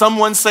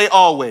 Someone say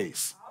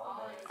always.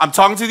 I'm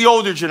talking to the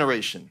older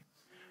generation.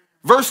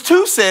 Verse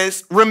 2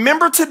 says,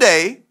 remember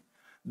today,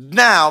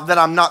 now that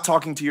I'm not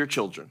talking to your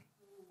children.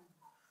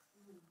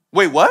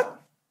 Wait,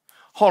 what?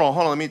 Hold on.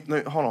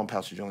 Hold on,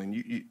 Pastor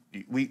Julian.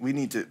 We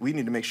need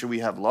to make sure we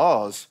have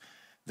laws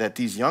that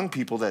these young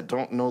people that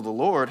don't know the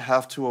Lord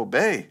have to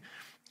obey.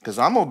 Because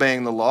I'm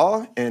obeying the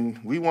law, and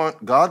we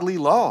want godly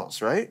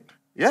laws, right?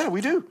 Yeah, we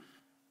do.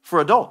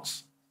 For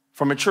adults,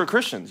 for mature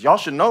Christians. Y'all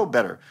should know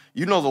better.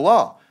 You know the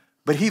law.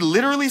 But he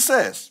literally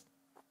says,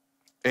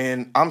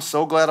 and I'm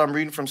so glad I'm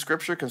reading from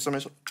Scripture, because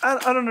somebody says,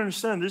 I don't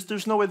understand.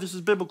 There's no way this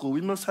is biblical.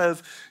 We must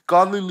have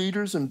godly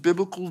leaders and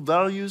biblical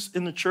values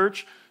in the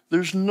church.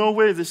 There's no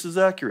way this is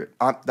accurate.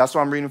 That's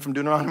why I'm reading from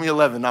Deuteronomy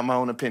 11, not my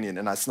own opinion,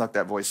 and I snuck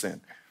that voice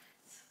in.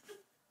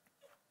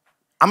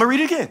 I'm going to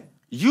read it again.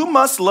 You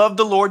must love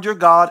the Lord your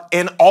God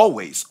and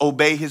always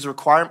obey his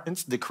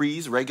requirements,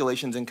 decrees,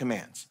 regulations, and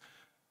commands.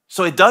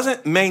 So it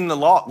doesn't mean the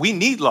law. We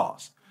need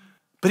laws.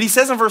 But he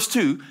says in verse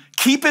 2,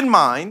 keep in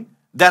mind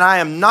that I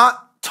am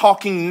not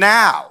talking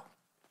now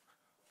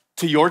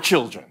to your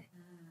children.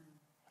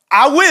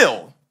 I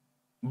will,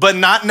 but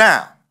not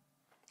now.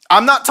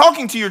 I'm not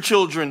talking to your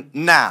children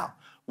now.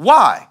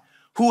 Why?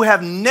 Who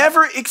have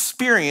never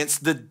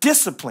experienced the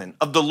discipline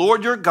of the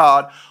Lord your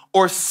God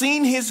or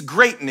seen his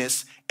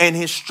greatness and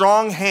his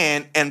strong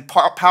hand and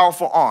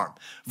powerful arm.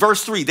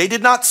 Verse 3, they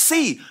did not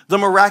see the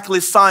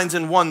miraculous signs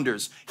and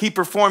wonders he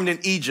performed in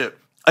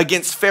Egypt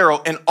against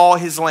Pharaoh and all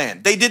his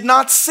land. They did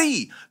not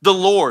see the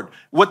Lord,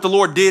 what the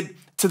Lord did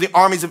to the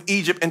armies of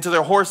Egypt and to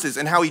their horses,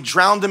 and how he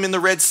drowned them in the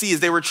Red Sea as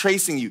they were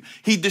chasing you.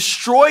 He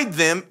destroyed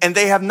them, and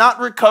they have not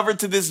recovered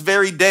to this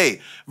very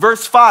day.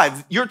 Verse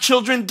 5, your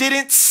children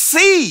didn't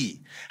see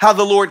how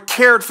the Lord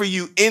cared for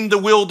you in the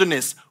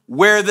wilderness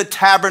where the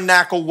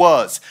tabernacle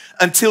was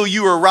until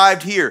you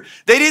arrived here.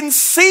 They didn't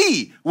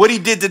see what he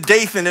did to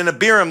Dathan and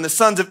Abiram, the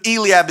sons of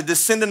Eliab, a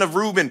descendant of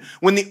Reuben,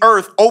 when the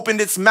earth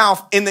opened its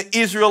mouth in the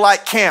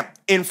Israelite camp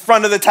in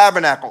front of the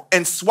tabernacle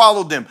and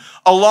swallowed them,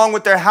 along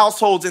with their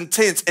households and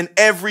tents and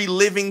every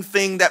living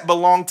thing that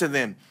belonged to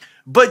them.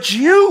 But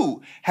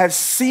you have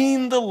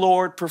seen the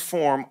Lord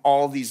perform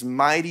all these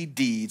mighty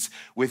deeds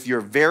with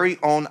your very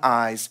own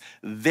eyes.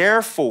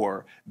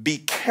 Therefore, be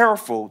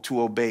careful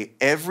to obey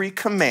every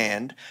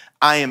command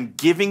I am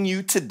giving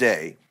you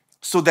today,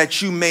 so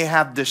that you may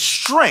have the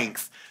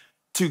strength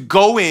to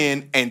go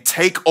in and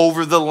take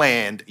over the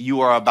land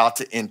you are about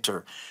to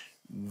enter.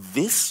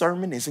 This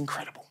sermon is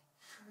incredible.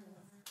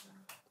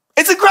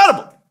 It's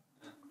incredible.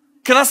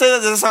 Can I say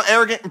that? Does it sound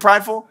arrogant and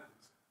prideful?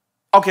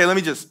 Okay,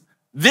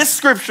 this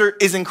scripture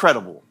is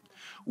incredible.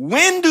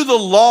 When do the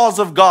laws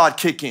of God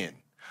kick in?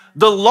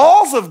 The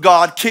laws of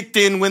God kicked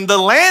in when the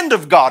land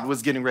of God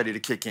was getting ready to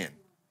kick in.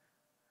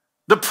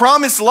 The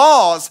promised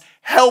laws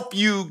help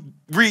you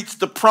reach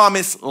the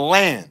promised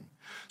land.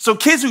 So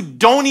kids who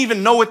don't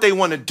even know what they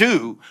want to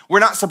do, we're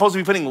not supposed to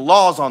be putting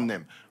laws on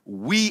them.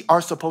 We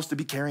are supposed to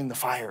be carrying the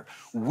fire.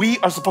 We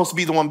are supposed to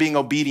be the one being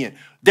obedient.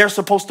 They're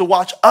supposed to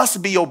watch us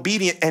be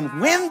obedient.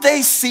 And when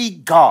they see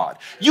God,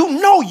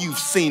 you know you've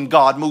seen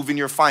God move in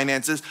your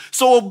finances.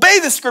 So obey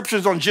the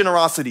scriptures on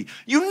generosity.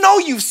 You know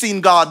you've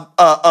seen God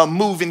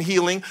move in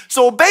healing.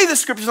 So obey the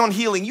scriptures on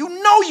healing. You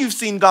know you've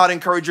seen God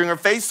encouraging your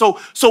faith.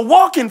 So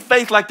walk in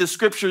faith like the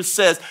scripture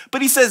says.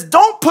 But he says,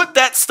 don't put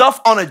that stuff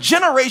on a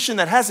generation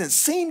that hasn't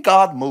seen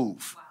God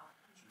move.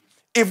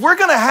 If we're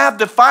going to have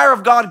the fire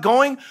of God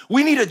going,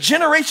 we need a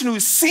generation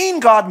who's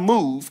seen God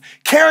move,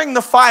 carrying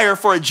the fire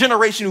for a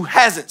generation who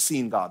hasn't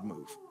seen God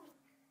move.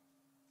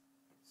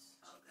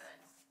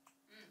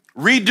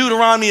 Read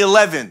Deuteronomy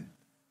 11.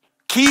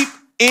 Keep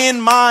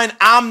in mind,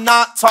 I'm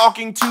not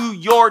talking to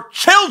your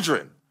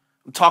children.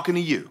 I'm talking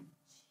to you.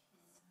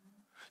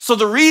 So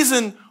the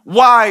reason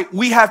why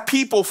we have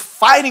people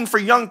fighting for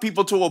young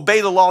people to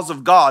obey the laws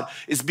of God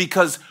is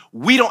because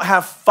we don't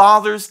have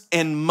fathers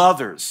and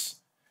mothers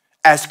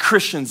as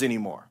Christians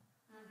anymore.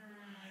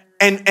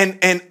 And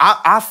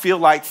I feel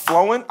like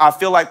flowing. I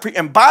feel like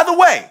and by the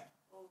way,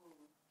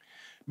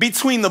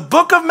 between the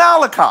book of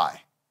Malachi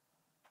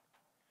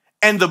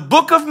and the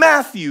book of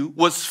Matthew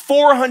was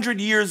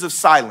 400 years of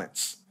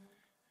silence.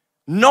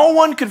 No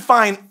one could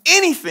find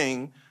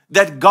anything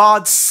that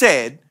God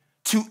said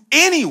to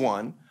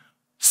anyone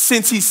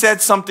since he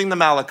said something to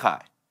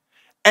Malachi.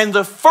 And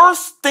the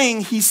first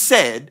thing he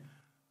said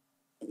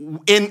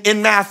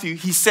in Matthew,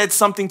 he said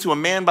something to a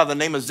man by the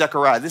name of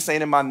Zechariah. This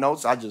ain't in my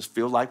notes. I just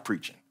feel like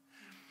preaching.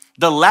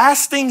 The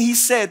last thing he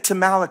said to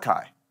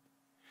Malachi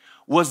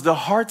was the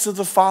hearts of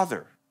the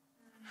father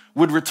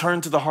would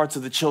return to the hearts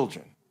of the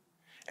children.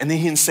 And then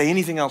he didn't say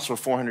anything else for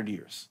 400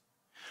 years.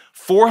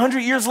 400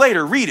 years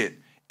later, read it.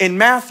 In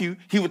Matthew,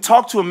 he would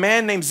talk to a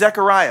man named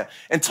Zechariah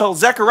and tell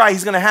Zechariah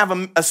he's going to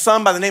have a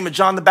son by the name of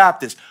John the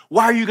Baptist.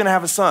 Why are you going to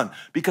have a son?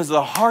 Because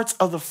the hearts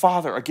of the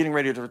father are getting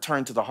ready to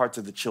return to the hearts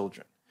of the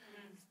children.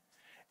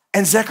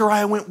 And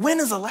Zechariah went,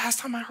 when is the last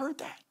time I heard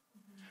that?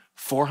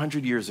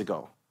 400 years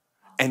ago.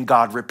 And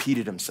God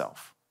repeated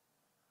himself.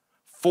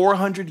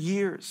 400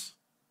 years.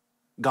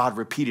 God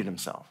repeated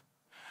himself.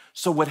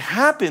 So what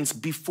happens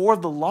before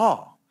the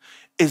law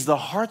is the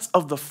hearts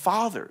of the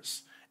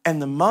fathers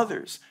and the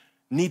mothers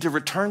need to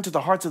return to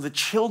the hearts of the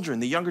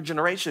children, the younger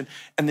generation,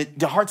 and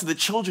the hearts of the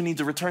children need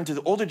to return to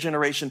the older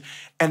generation.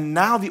 And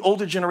now the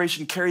older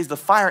generation carries the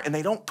fire, and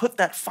they don't put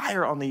that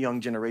fire on the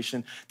young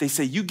generation. They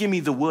say, you give me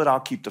the wood,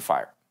 I'll keep the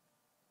fire.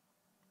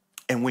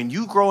 And when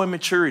you grow in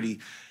maturity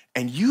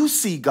and you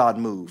see God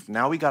move,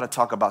 now we got to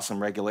talk about some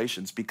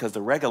regulations, because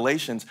the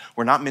regulations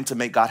were not meant to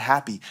make God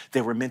happy.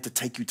 They were meant to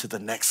take you to the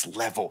next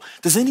level.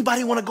 Does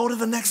anybody want to go to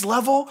the next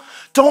level?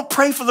 Don't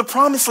pray for the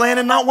promised land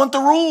and not want the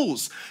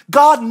rules.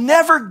 God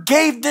never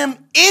gave them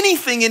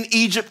anything in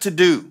Egypt to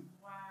do.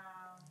 Wow.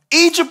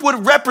 Egypt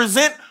would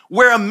represent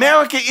where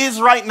America is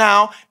right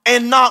now,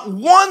 and not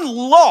one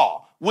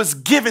law was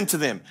given to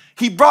them.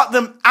 He brought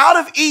them out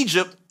of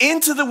Egypt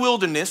into the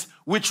wilderness,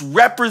 which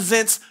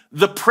represents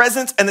the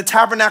presence and the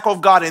tabernacle of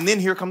God. And then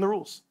here come the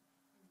rules.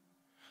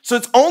 So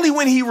it's only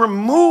when he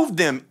removed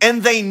them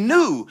and they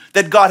knew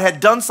that God had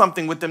done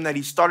something with them that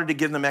he started to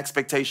give them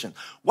expectation.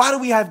 Why do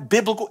we have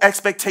biblical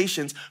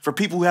expectations for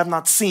people who have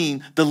not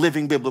seen the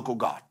living biblical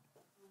God?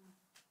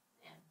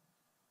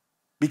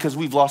 Because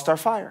we've lost our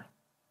fire.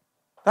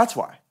 That's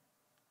why.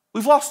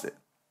 We've lost it.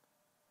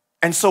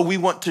 And so we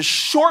want to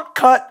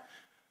shortcut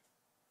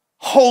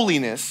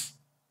holiness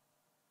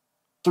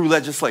through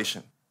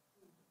legislation,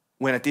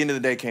 when at the end of the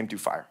day it came through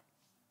fire.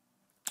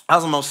 I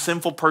was the most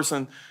sinful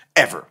person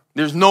ever.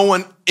 There's no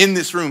one in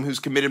this room who's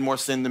committed more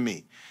sin than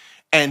me.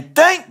 And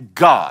thank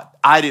God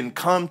I didn't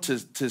come to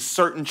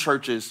certain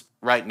churches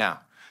right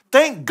now.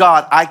 Thank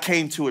God I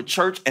came to a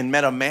church and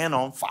met a man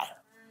on fire.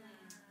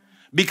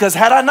 Because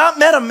had I not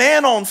met a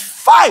man on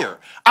fire,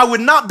 I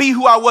would not be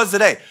who I was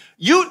today.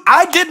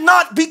 I did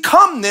not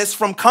become this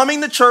from coming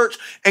to church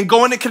and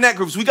going to connect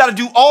groups. We got to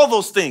do all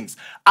those things.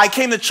 I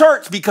came to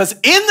church because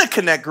in the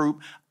connect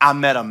group, I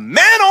met a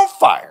man on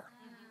fire.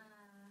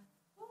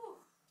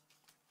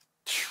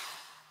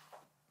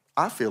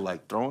 I feel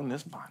like throwing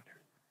this binder.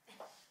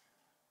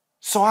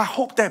 So I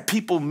hope that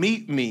people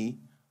meet me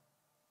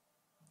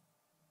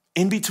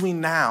in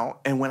between now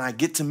and when I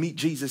get to meet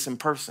Jesus in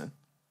person,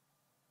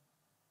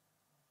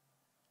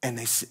 and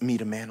they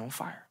meet a man on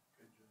fire.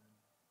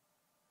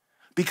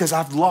 Because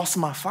I've lost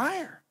my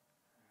fire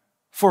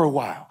for a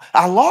while.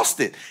 I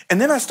lost it.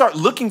 And then I start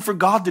looking for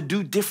God to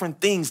do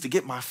different things to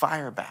get my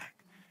fire back.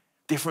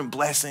 Different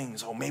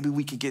blessings. Or maybe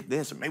we could get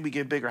this, or maybe we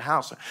get a bigger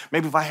house, or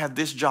maybe if I had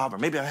this job, or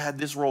maybe I had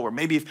this role, or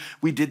maybe if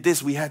we did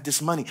this, we had this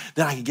money,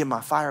 then I could get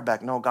my fire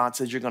back. No, God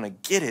says you're going to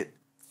get it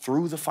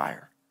through the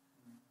fire.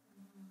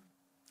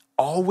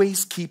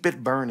 Always keep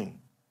it burning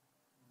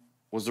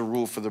was the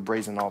rule for the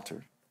brazen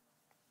altar.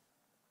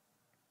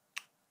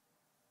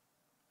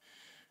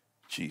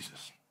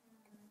 Jesus.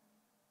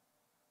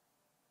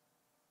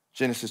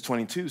 Genesis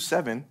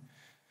 22:7,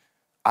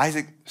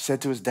 Isaac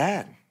said to his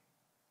dad,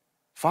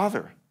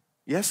 Father,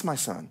 yes, my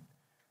son,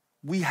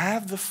 we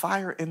have the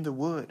fire and the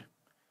wood.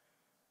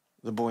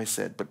 The boy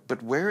said,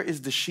 but where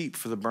is the sheep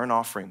for the burnt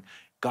offering?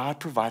 God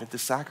provided the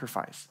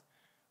sacrifice.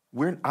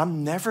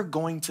 I'm never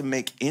going to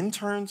make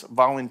interns,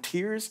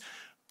 volunteers,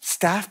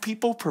 staff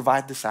people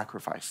provide the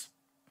sacrifice.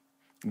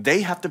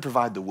 They have to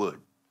provide the wood.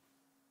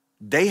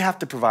 They have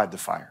to provide the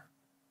fire.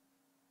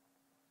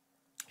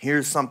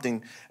 Here's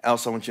something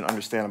else I want you to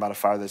understand about a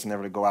fire that's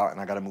never to go out,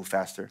 and I got to move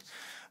faster.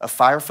 A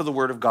fire for the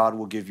word of God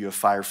will give you a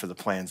fire for the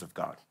plans of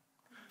God.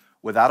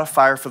 Without a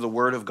fire for the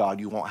word of God,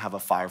 you won't have a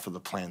fire for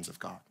the plans of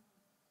God.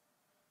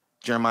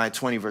 Jeremiah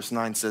 20 verse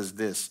 9 says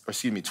this,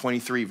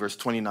 23 verse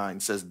 29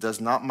 says,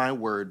 does not my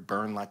word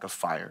burn like a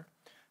fire,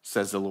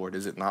 says the Lord?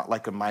 Is it not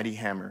like a mighty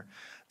hammer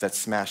that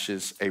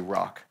smashes a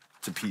rock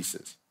to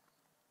pieces?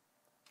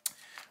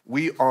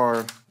 We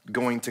are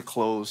going to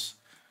close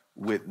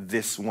with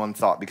this one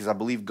thought, because I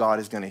believe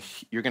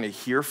you're going to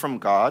hear from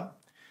God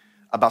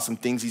about some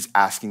things he's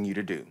asking you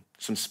to do,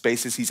 some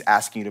spaces he's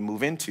asking you to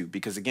move into.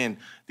 Because again,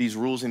 these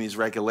rules and these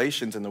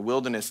regulations in the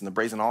wilderness and the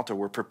brazen altar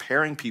were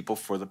preparing people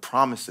for the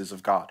promises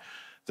of God,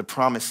 the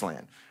promised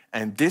land.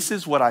 And this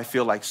is what I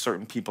feel like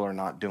certain people are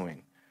not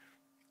doing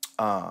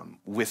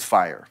with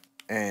fire.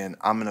 And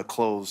I'm going to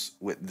close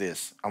with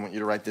this. I want you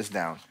to write this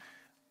down.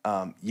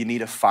 You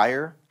need a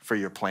fire for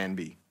your plan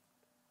B.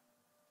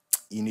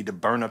 You need to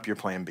burn up your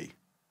plan B.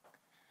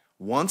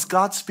 Once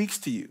God speaks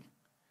to you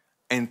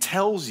and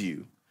tells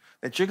you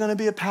that you're going to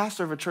be a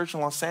pastor of a church in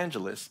Los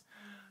Angeles,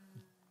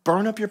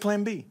 burn up your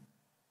plan B.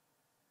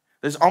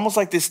 There's almost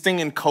like this thing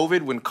in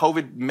COVID, when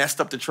COVID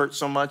messed up the church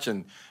so much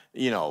and,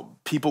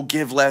 people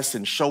give less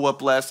and show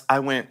up less. I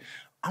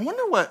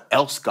wonder what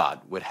else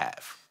God would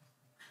have.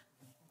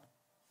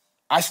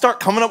 I start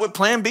coming up with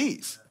plan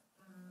Bs.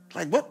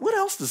 Like, what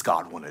else does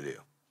God want to do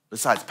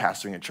besides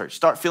pastoring a church?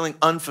 Start feeling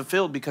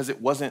unfulfilled because it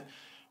wasn't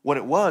what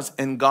it was.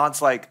 And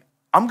God's like,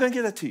 I'm going to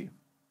give that to you.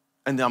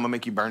 And then I'm going to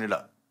make you burn it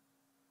up.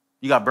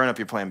 You got to burn up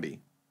your plan B.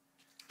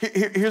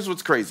 Here's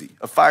what's crazy.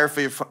 A fire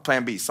for your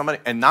plan B.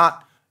 And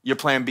not your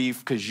plan B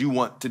because you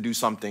want to do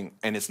something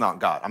and it's not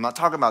God. I'm not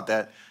talking about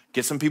that.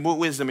 Get some people with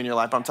wisdom in your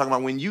life. I'm talking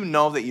about when you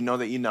know that you know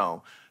that you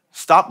know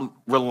Stop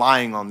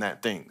relying on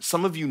that thing.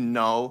 Some of you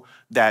know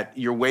that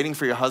you're waiting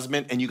for your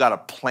husband and you got a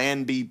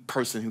plan B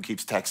person who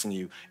keeps texting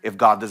you if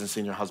God doesn't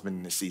send your husband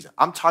in this season.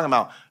 I'm talking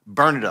about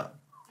burn it up.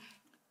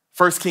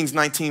 1 Kings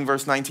 19,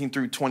 verse 19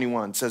 through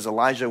 21 says,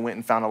 Elijah went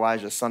and found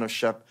Elijah, son of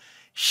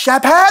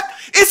Shaphat.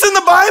 It's in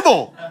the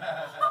Bible.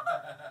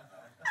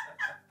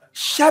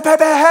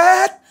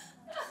 Shaphat.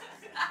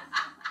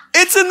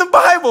 It's in the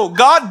Bible.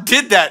 God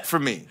did that for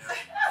me.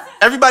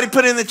 Everybody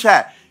put it in the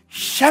chat.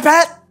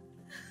 Shaphat.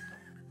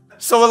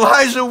 So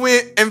Elijah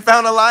went and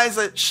found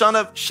Elijah, son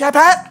of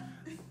Shaphat,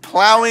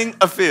 plowing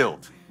a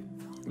field.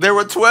 There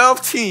were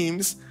 12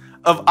 teams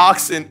of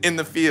oxen in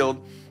the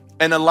field,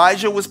 and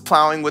Elijah was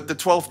plowing with the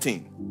 12th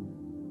team,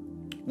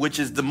 which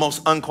is the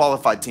most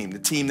unqualified team, the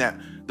team that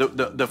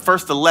the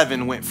first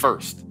 11 went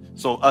first.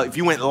 So if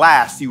you went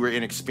last, you were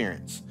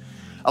inexperienced.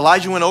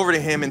 Elijah went over to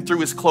him and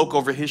threw his cloak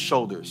over his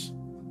shoulders.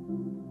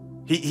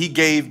 He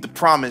gave the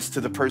promise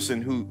to the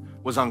person who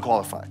was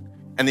unqualified,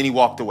 and then he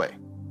walked away.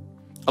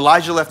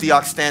 Elijah left the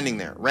ox standing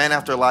there, ran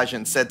after Elijah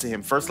and said to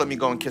him, first let me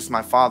go and kiss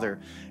my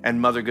father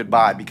and mother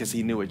goodbye, because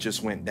he knew it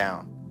just went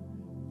down.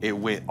 It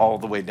went all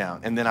the way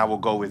down, and then I will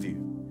go with you.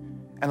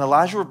 And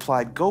Elijah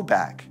replied, go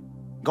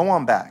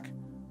on back,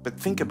 but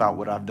think about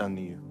what I've done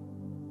to you.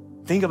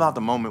 Think about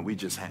the moment we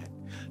just had.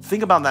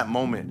 Think about that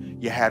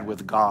moment you had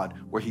with God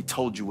where he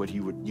told you what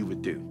you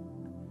would do.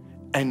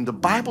 And the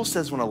Bible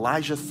says when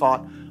Elijah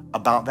thought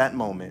about that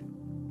moment,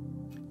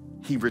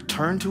 he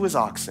returned to his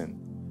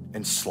oxen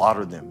and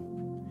slaughtered them.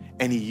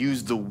 And he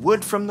used the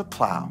wood from the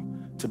plow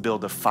to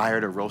build a fire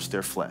to roast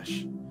their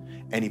flesh.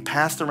 And he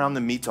passed around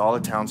the meat to all the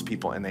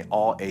townspeople, and they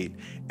all ate.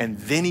 And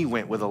then he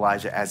went with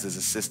Elijah as his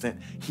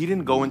assistant. He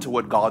didn't go into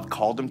what God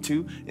called him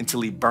to until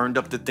he burned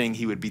up the thing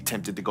he would be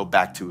tempted to go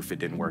back to if it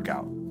didn't work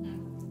out.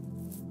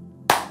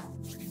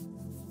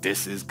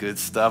 This is good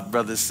stuff,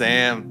 Brother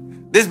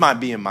Sam. This might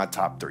be in my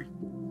top 3.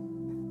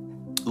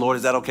 Lord,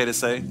 is that okay to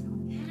say?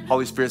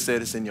 Holy Spirit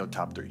said it's in your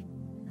top 3.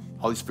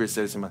 Holy Spirit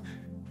said it's in my...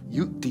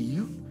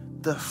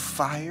 The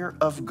fire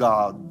of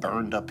God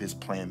burned up his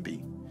plan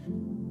B.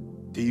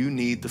 Do you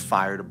need the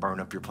fire to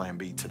burn up your plan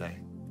B today?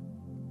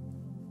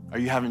 Are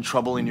you having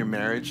trouble in your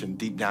marriage and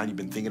deep down you've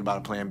been thinking about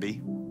a plan B?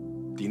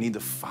 Do you need the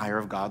fire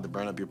of God to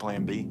burn up your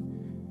plan B?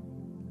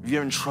 Are you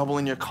having trouble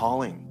in your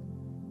calling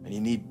and you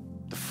need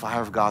the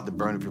fire of God to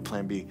burn up your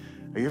plan B?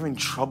 Are you having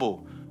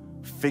trouble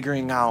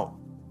figuring out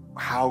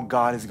how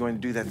God is going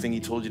to do that thing he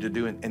told you to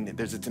do, and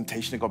there's a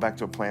temptation to go back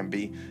to a plan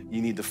B?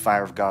 You need the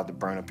fire of God to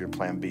burn up your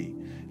plan B.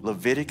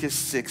 Leviticus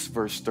 6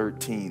 verse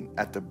 13,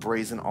 at the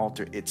brazen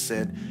altar, it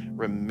said,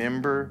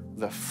 remember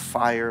the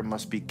fire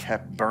must be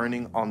kept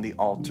burning on the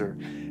altar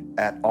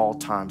at all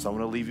times. I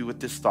want to leave you with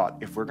this thought.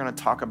 If we're going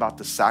to talk about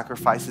the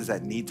sacrifices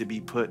that need to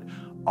be put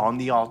on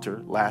the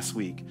altar last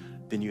week,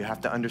 then you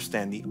have to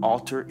understand the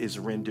altar is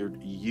rendered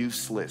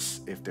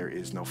useless if there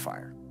is no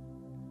fire.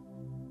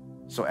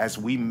 So as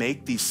we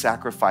make these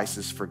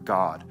sacrifices for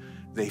God,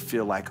 they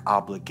feel like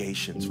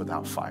obligations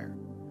without fire.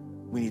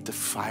 We need the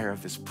fire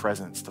of his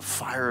presence, the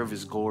fire of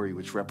his glory,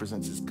 which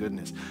represents his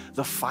goodness,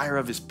 the fire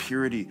of his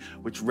purity,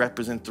 which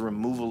represents the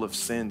removal of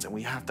sins. And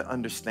we have to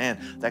understand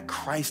that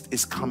Christ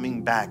is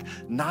coming back,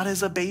 not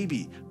as a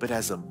baby, but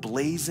as a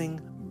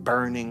blazing,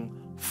 burning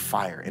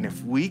fire. And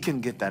if we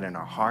can get that in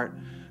our heart,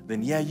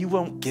 then yeah, you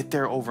won't get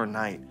there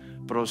overnight,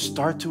 but it'll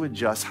start to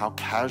adjust how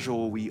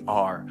casual we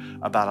are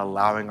about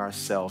allowing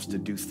ourselves to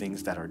do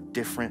things that are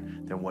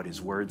different than what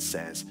his word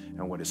says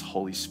and what his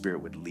Holy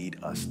Spirit would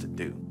lead us to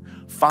do.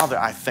 Father,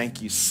 I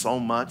thank you so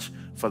much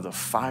for the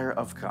fire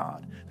of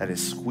God that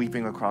is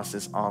sweeping across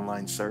this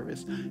online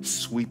service,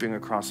 sweeping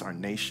across our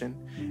nation.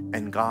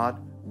 And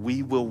God,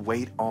 we will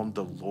wait on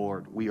the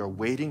Lord. We are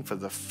waiting for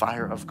the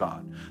fire of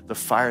God, the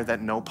fire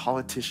that no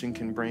politician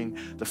can bring,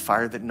 the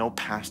fire that no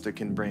pastor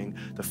can bring,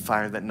 the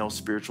fire that no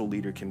spiritual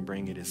leader can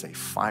bring. It is a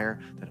fire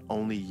that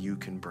only you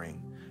can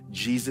bring.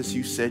 Jesus,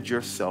 you said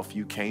yourself,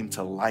 you came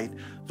to light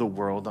the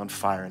world on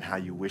fire, and how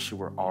you wish it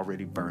were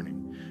already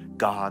burning.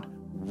 God,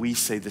 we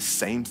say the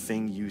same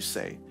thing you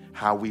say,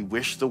 how we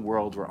wish the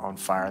world were on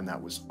fire and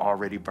that was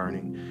already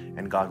burning.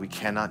 And God, we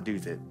cannot do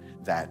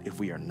that if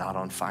we are not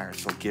on fire.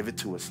 So give it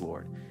to us,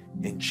 Lord.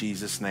 In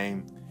Jesus'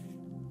 name,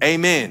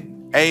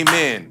 amen,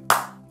 amen,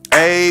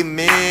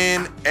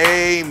 amen,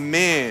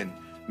 amen.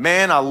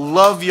 Man, I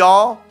love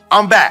y'all.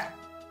 I'm back.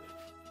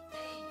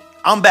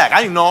 I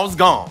didn't even know I was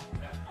gone,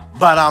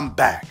 but I'm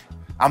back.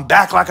 I'm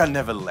back like I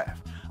never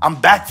left. I'm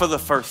back for the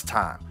first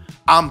time.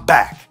 I'm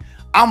back.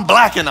 I'm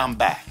black and I'm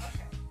back.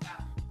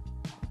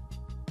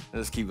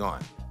 Let's keep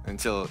going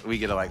until we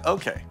get like,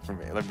 okay, from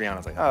me. Like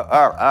Brianna's like, oh,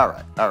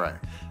 all right.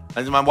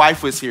 And my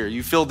wife was here.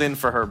 You filled in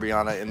for her,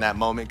 Brianna, in that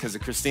moment, because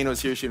if Christina was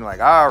here, she'd be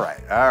like, all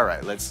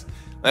right, let's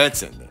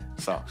end there.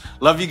 So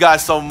love you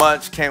guys so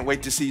much. Can't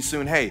wait to see you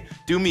soon. Hey,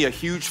 do me a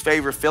huge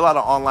favor. Fill out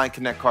an online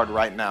connect card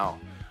right now.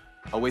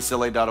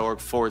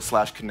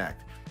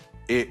 oasisla.org/connect.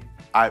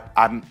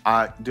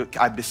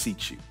 I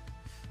beseech you.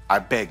 I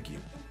beg you.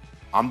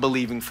 I'm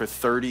believing for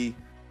 30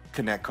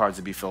 connect cards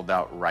to be filled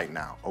out right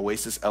now.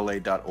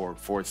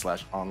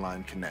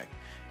 oasisla.org/online connect.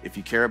 If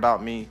you care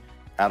about me,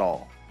 at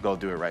all, go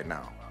do it right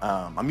now.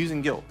 I'm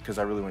using guilt because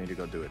I really want you to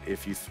go do it.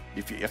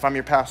 If I'm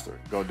your pastor,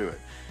 go do it.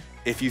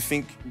 If you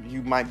think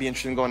you might be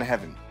interested in going to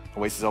heaven,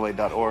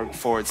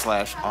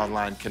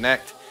 oasisla.org/online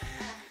connect.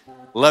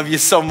 Love you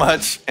so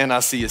much, and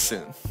I'll see you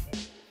soon.